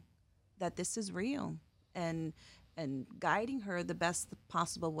knowing that this is real, and guiding her the best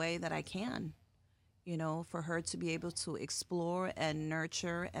possible way that I can. For her to be able to explore and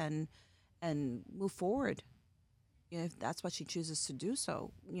nurture and move forward, if that's what she chooses to do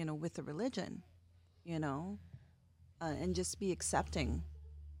so, with the religion, and just be accepting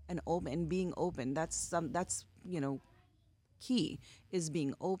and open and being open. That's key, is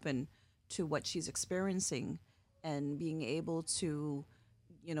being open to what she's experiencing, and being able to,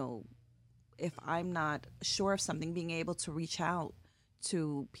 if I'm not sure of something, being able to reach out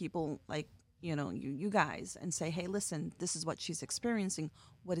to people like, you guys, and say, hey, listen, this is what she's experiencing.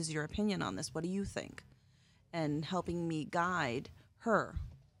 What is your opinion on this? What do you think? And helping me guide her,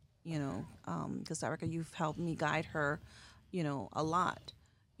 because Erica, you've helped me guide her, a lot,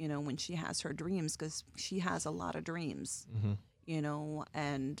 when she has her dreams, because she has a lot of dreams,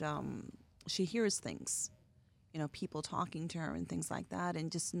 and she hears things, people talking to her and things like that,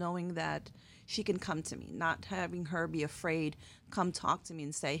 and just knowing that she can come to me, not having her be afraid, come talk to me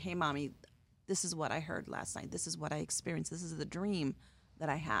and say, hey, mommy, this is what I heard last night. This is what I experienced. This is the dream that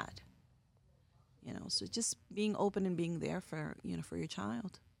I had. So just being open and being there for your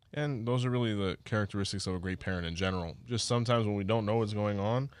child. And those are really the characteristics of a great parent in general. Just sometimes when we don't know what's going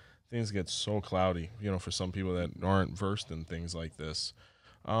on, things get so cloudy, for some people that aren't versed in things like this.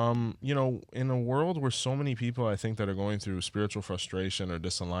 In a world where so many people, I think, that are going through spiritual frustration or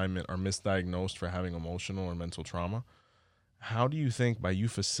disalignment are misdiagnosed for having emotional or mental trauma, how do you think by you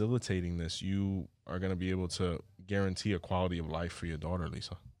facilitating this, you are going to be able to guarantee a quality of life for your daughter,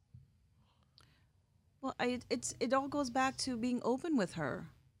 Lisa? Well, it all goes back to being open with her,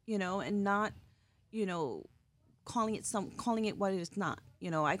 and not, calling it what it is not.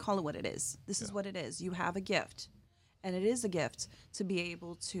 I call it what it is. This is what it is. You have a gift, and it is a gift to be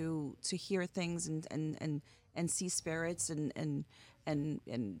able to hear things and see spirits and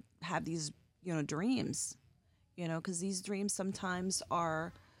have these dreams. Because these dreams sometimes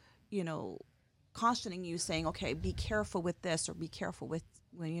are, cautioning you, saying, okay, be careful with this, or be careful with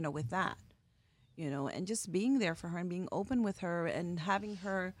that, and just being there for her and being open with her and having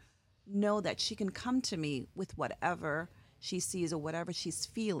her know that she can come to me with whatever she sees or whatever she's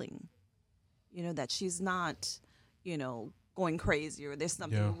feeling, that she's not, going crazy, or there's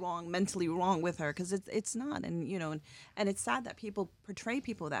something mentally wrong with her, because it's not. And and it's sad that people portray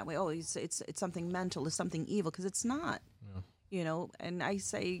people that way. Oh, it's something mental, it's something evil, because it's not. And I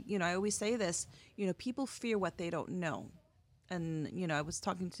say, I always say this, people fear what they don't know. And I was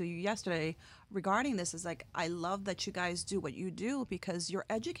talking to you yesterday regarding this, is like, I love that you guys do what you do, because you're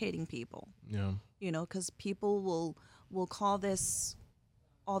educating people. Because people will call this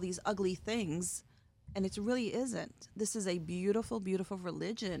all these ugly things, and it really isn't. This is a beautiful, beautiful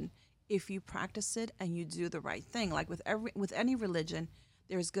religion if you practice it and you do the right thing. Like with any religion,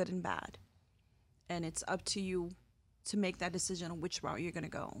 there's good and bad. And it's up to you to make that decision on which route you're going to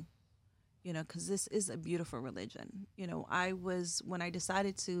go. Because this is a beautiful religion. When I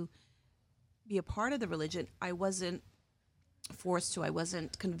decided to be a part of the religion, I wasn't forced to, I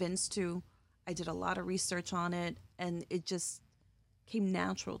wasn't convinced to. I did a lot of research on it, and it just came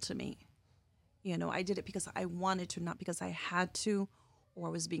natural to me. I did it because I wanted to, not because I had to, or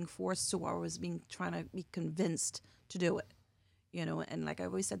was being forced to, or was trying to be convinced to do it. And like I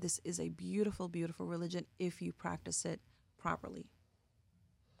always said, this is a beautiful, beautiful religion if you practice it properly.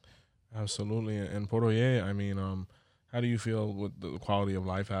 Absolutely. And Poroye, I mean, how do you feel with the quality of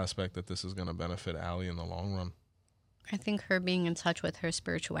life aspect that this is going to benefit Allie in the long run? I think her being in touch with her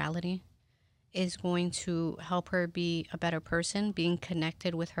spirituality is going to help her be a better person, being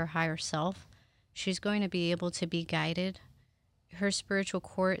connected with her higher self. She's going to be able to be guided. Her spiritual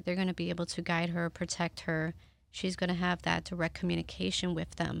court, they're going to be able to guide her, protect her. She's going to have that direct communication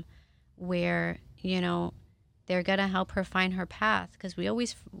with them where, they're going to help her find her path, because we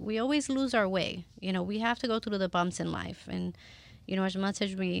always lose our way. We have to go through the bumps in life. And, as much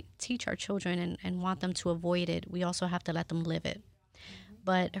as we teach our children and want them to avoid it, we also have to let them live it.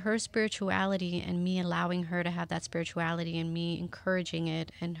 But her spirituality and me allowing her to have that spirituality and me encouraging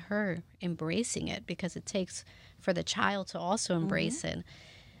it and her embracing it, because it takes for the child to also embrace it,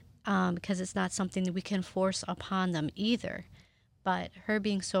 because it's not something that we can force upon them either. But her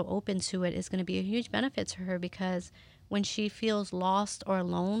being so open to it is going to be a huge benefit to her, because when she feels lost or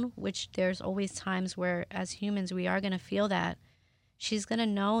alone, which there's always times where as humans we are going to feel that, she's going to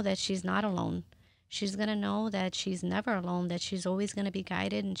know that she's not alone. She's going to know that she's never alone, that she's always going to be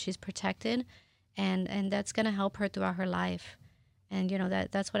guided and she's protected. And that's going to help her throughout her life. And,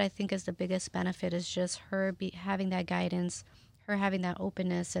 that's what I think is the biggest benefit, is just her having that guidance, her having that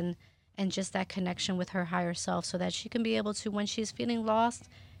openness and just that connection with her higher self, so that she can be able to, when she's feeling lost,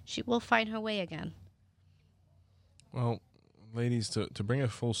 she will find her way again. Well, ladies, to bring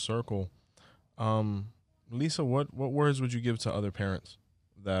it full circle, Lisa, what words would you give to other parents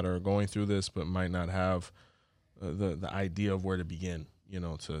that are going through this but might not have the idea of where to begin,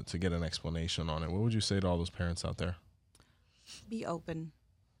 to get an explanation on it? What would you say to all those parents out there? Be open.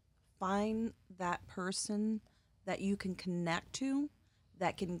 Find that person that you can connect to,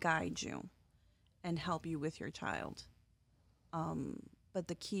 that can guide you and help you with your child. But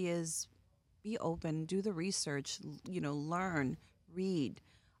the key is be open, do the research, learn, read.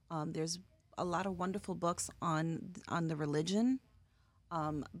 There's a lot of wonderful books on the religion.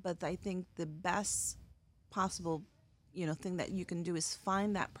 But I think the best possible, thing that you can do is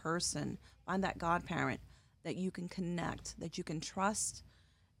find that person, find that godparent that you can connect, that you can trust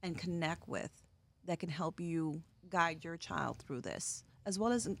and connect with, that can help you guide your child through this, as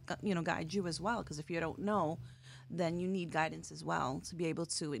well as, guide you as well. Because if you don't know, then you need guidance as well to be able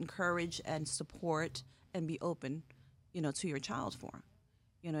to encourage and support and be open, to your child for.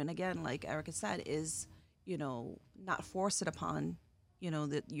 And again, like Erica said, is, not force it upon,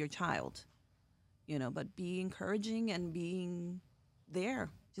 your child, but be encouraging and being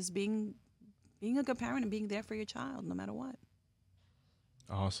there, just being a good parent and being there for your child no matter what.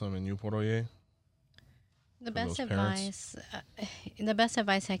 Awesome. And you, Poroye? The best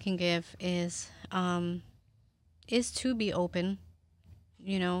advice I can give is to be open.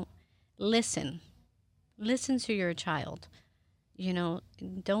 Listen to your child.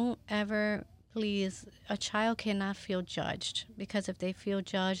 Don't ever, please, a child cannot feel judged, because if they feel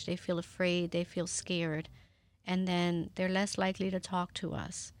judged, they feel afraid, they feel scared, and then they're less likely to talk to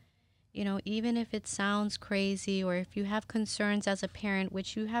us. Even if it sounds crazy, or if you have concerns as a parent,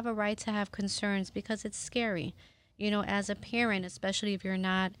 which you have a right to have concerns because it's scary, as a parent, especially if you're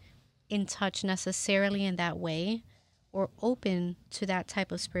not in touch necessarily in that way or open to that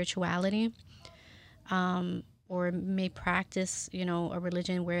type of spirituality, or may practice, a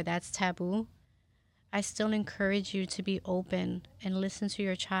religion where that's taboo, I still encourage you to be open and listen to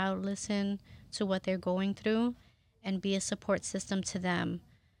your child, listen to what they're going through, and be a support system to them.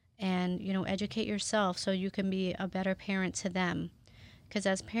 And, educate yourself so you can be a better parent to them. Because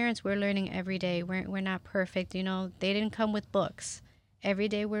as parents, we're learning every day. We're not perfect. They didn't come with books. Every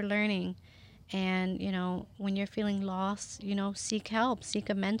day we're learning. And, when you're feeling lost, seek help, seek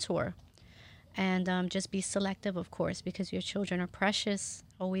a mentor. And just be selective, of course, because your children are precious.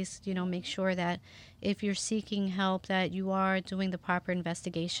 Always, make sure that if you're seeking help, that you are doing the proper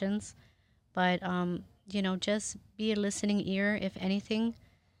investigations. But, just be a listening ear, if anything.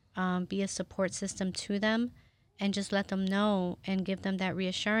 Be a support system to them, and just let them know and give them that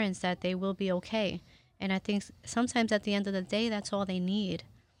reassurance that they will be okay. And I think sometimes at the end of the day, that's all they need,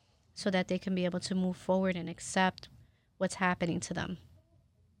 so that they can be able to move forward and accept what's happening to them.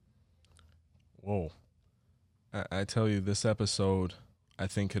 Whoa. I tell you, this episode, I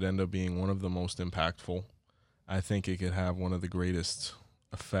think, could end up being one of the most impactful. I think it could have one of the greatest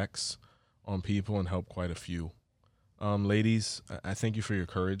effects on people and help quite a few. Ladies, I thank you for your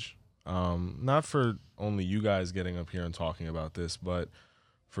courage. Not for only you guys getting up here and talking about this, but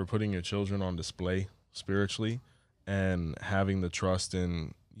for putting your children on display spiritually and having the trust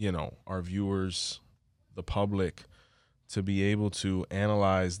in, our viewers, the public, to be able to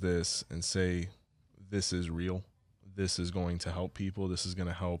analyze this and say, this is real. This is going to help people. This is going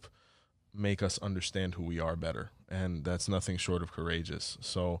to help make us understand who we are better. And that's nothing short of courageous.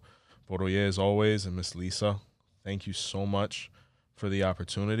 So, Poroye, as always, and Miss Lisa, thank you so much for the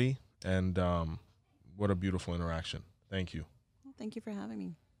opportunity. And what a beautiful interaction. Thank you. Well, thank you for having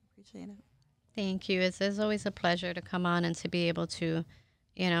me. Appreciate it. Thank you. It's always a pleasure to come on and to be able to,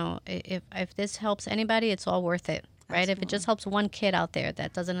 if this helps anybody, it's all worth it, right? Absolutely. If it just helps one kid out there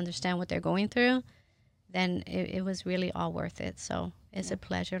that doesn't understand what they're going through, then it was really all worth it. So it's a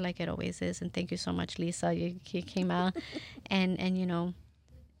pleasure, like it always is. And thank you so much, Lisa. You came out and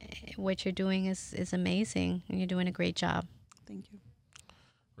what you're doing is amazing. And you're doing a great job. Thank you.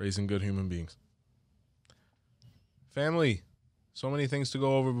 Raising good human beings. Family, so many things to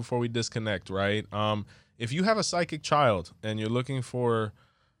go over before we disconnect, right? If you have a psychic child and you're looking for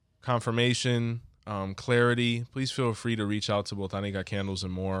confirmation, clarity, please feel free to reach out to Botanica Candles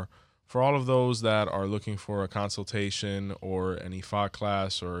and More. For all of those that are looking for a consultation or an Ifa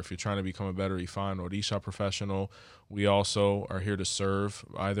class, or if you're trying to become a better Ifa and Orisha professional, we also are here to serve,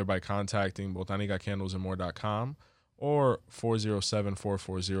 either by contacting botanicacandlesandmore.com or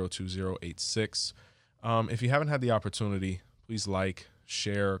 407-440-2086. If you haven't had the opportunity, please like,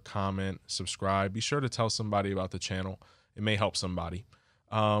 share, comment, subscribe. Be sure to tell somebody about the channel. It may help somebody.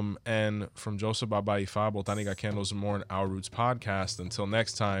 And from Joseph Baba Ifa, Botanica Candles and More, and Our Roots podcast. Until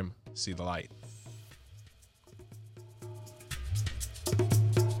next time, see the light.